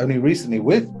it only recently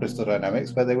with Crystal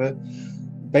Dynamics, where they were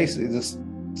basically this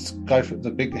guy from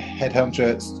the big head honcho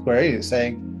at Square Enix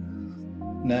saying,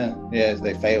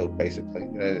 they failed, basically.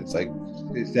 It's like,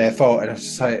 it's their fault. And it's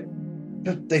just like,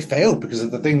 but they failed because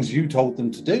of the things you told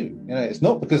them to do. It's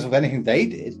not because of anything they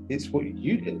did, it's what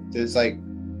you did. It's like,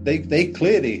 they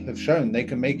clearly have shown they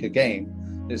can make a game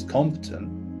that's competent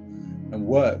and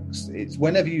works. It's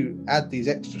whenever you add these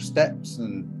extra steps,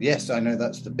 and yes, I know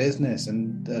that's the business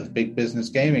and big business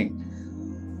gaming,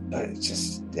 but it's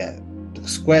just,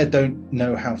 Square don't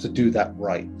know how to do that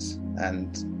right,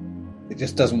 and it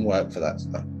just doesn't work for that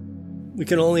stuff. We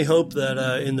can only hope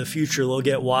that in the future they'll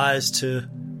get wise to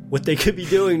what they could be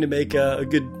doing to make a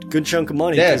good chunk of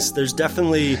money, because there's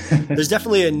definitely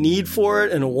a need for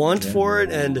it and a want for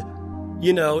it, and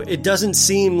it doesn't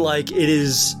seem like it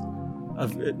is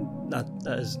not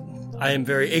as I am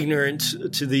very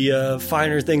ignorant to the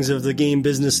finer things of the game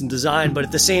business and design, but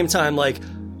at the same time,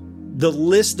 the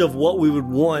list of what we would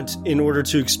want in order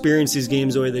to experience these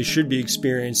games the way they should be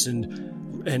experienced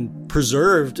and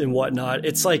preserved and whatnot,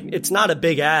 it's not a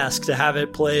big ask to have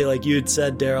it play, like you had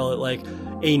said, Daryl, at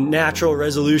a natural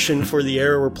resolution for the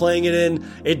era we're playing it in.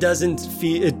 It doesn't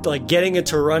feel like getting it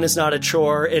to run is not a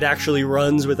chore. It actually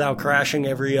runs without crashing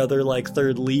every other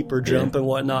third leap or jump and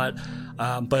whatnot.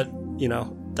 But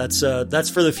that's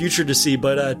for the future to see.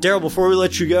 But Daryl, before we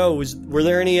let you go, were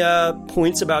there any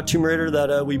points about Tomb Raider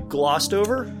that we glossed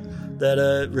over that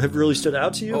have really stood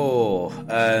out to you?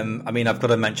 I've got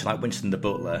to mention Winston the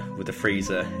Butler with the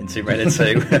freezer in Tomb Raider 2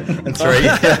 and 3.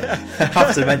 I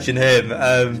have to mention him.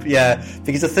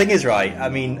 Because the thing is, right, I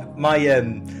mean,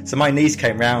 my niece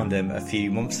came round a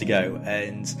few months ago,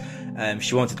 and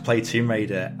she wanted to play Tomb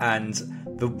Raider, and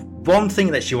the one thing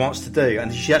that she wants to do,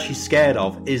 and she's actually scared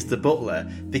of, is the butler,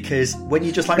 because when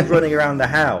you're just running around the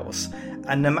house,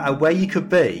 and no matter where you could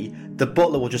be, the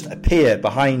butler will just appear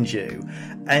behind you.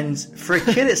 And for a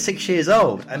kid at 6 years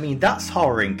old, I mean, that's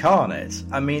horror incarnate.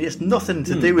 I mean, it's nothing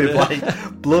to do with like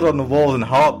blood on the walls and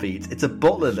heartbeats. It's a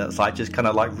butler that's like just kind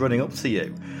of like running up to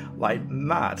you like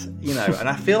mad, you know. And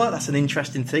I feel like that's an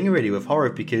interesting thing really with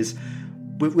horror, because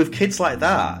with kids like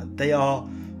that, they are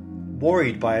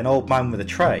worried by an old man with a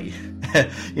tray,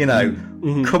 you know,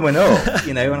 coming up,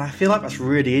 you know. And I feel like that's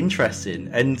really interesting.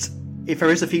 And if there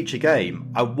is a future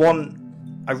game,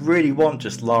 I really want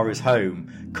just Lara's home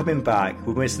coming back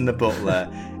with Winston the butler,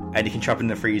 and he can trap in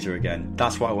the freezer again.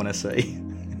 That's what I want to see.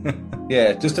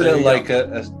 Yeah, just a little like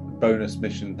a bonus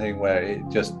mission thing where it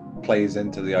just plays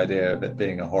into the idea of it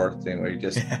being a horror thing, where he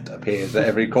just appears at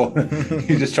every corner.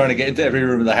 He's just trying to get into every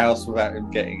room of the house without him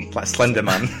getting like Slender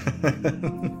Man.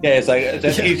 Yeah, it's like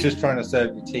he's just trying to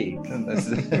serve you tea.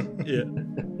 Yeah.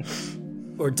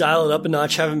 Or dial it up a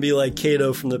notch, have him be like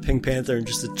Kato from the Pink Panther and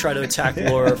just to try to attack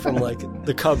Laura from like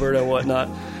the cupboard and whatnot.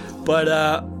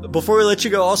 But before we let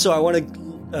you go, also I want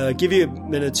to give you a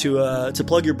minute to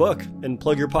plug your book and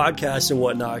plug your podcast and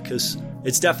whatnot, because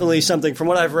it's definitely something from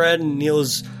what I've read, and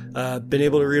Neil's been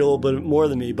able to read a little bit more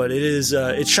than me, but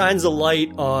it shines the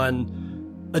light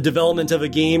on a development of a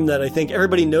game that I think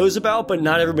everybody knows about, but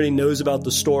not everybody knows about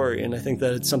the story. And I think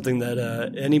that it's something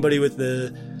that anybody with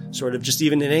the sort of just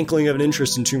even an inkling of an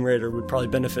interest in Tomb Raider would probably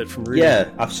benefit from reading. Yeah,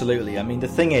 absolutely. I mean, the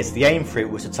thing is, the aim for it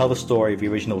was to tell the story of the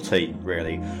original team,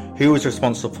 really. Who was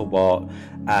responsible for what,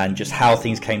 and just how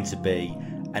things came to be,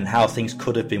 and how things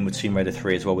could have been with Tomb Raider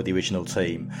 3 as well with the original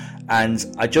team. And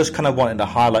I just kind of wanted to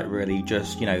highlight really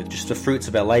just the fruits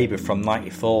of their labour from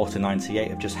 94 to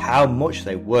 98 of just how much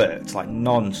they worked, like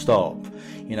non-stop,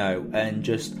 you know, and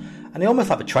they almost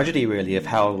have a tragedy really of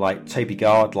how like Toby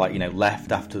Gard like, you know,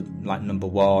 left after like number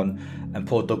 1, and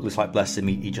poor Douglas, like bless him,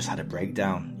 he just had a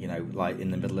breakdown, you know, like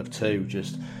in the middle of 2,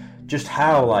 just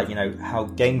how like, you know, how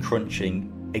game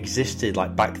crunching existed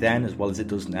like back then as well as it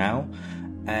does now.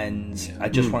 And I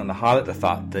just wanted to highlight the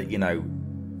fact that, you know,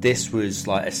 this was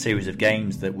like a series of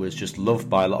games that was just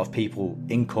loved by a lot of people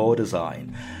in core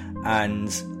design, and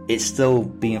it's still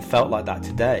being felt like that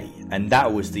today. And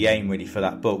that was the aim really for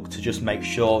that book, to just make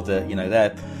sure that, you know,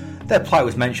 their plight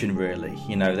was mentioned really,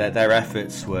 you know, their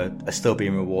efforts are still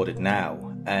being rewarded now.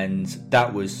 And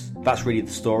that's really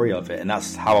the story of it, and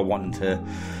that's how I wanted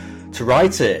to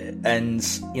write it. And,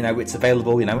 you know, it's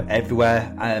available, you know,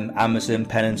 everywhere, Amazon,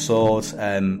 Pen and Sword,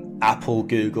 Apple,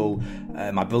 Google.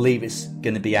 I believe it's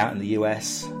going to be out in the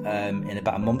US in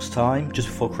about a month's time, just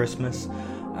before Christmas.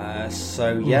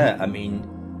 So yeah, I mean,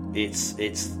 it's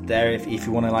there if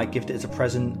you want to like gift it as a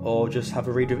present or just have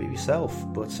a read of it yourself.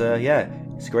 But yeah,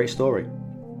 it's a great story.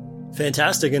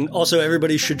 Fantastic. And also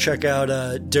everybody should check out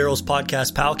Daryl's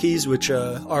podcast, Palkeys, which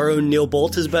our own Neil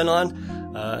Bolt has been on.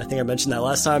 I think I mentioned that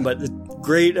last time, but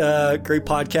great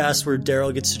podcast where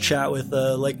Daryl gets to chat with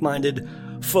like-minded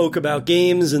folk about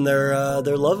games and their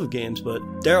love of games. But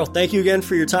Daryl, thank you again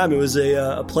for your time. It was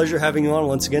a pleasure having you on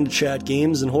once again to chat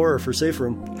games and horror for Safe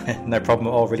Room. No problem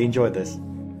at all. Really enjoyed this.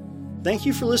 Thank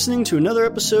you for listening to another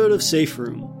episode of Safe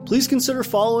Room. Please consider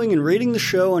following and rating the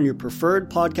show on your preferred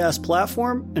podcast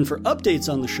platform. And for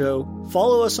updates on the show,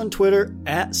 follow us on Twitter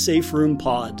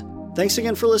 @SafeRoomPod. Thanks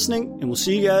again for listening, and we'll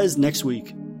see you guys next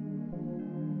week.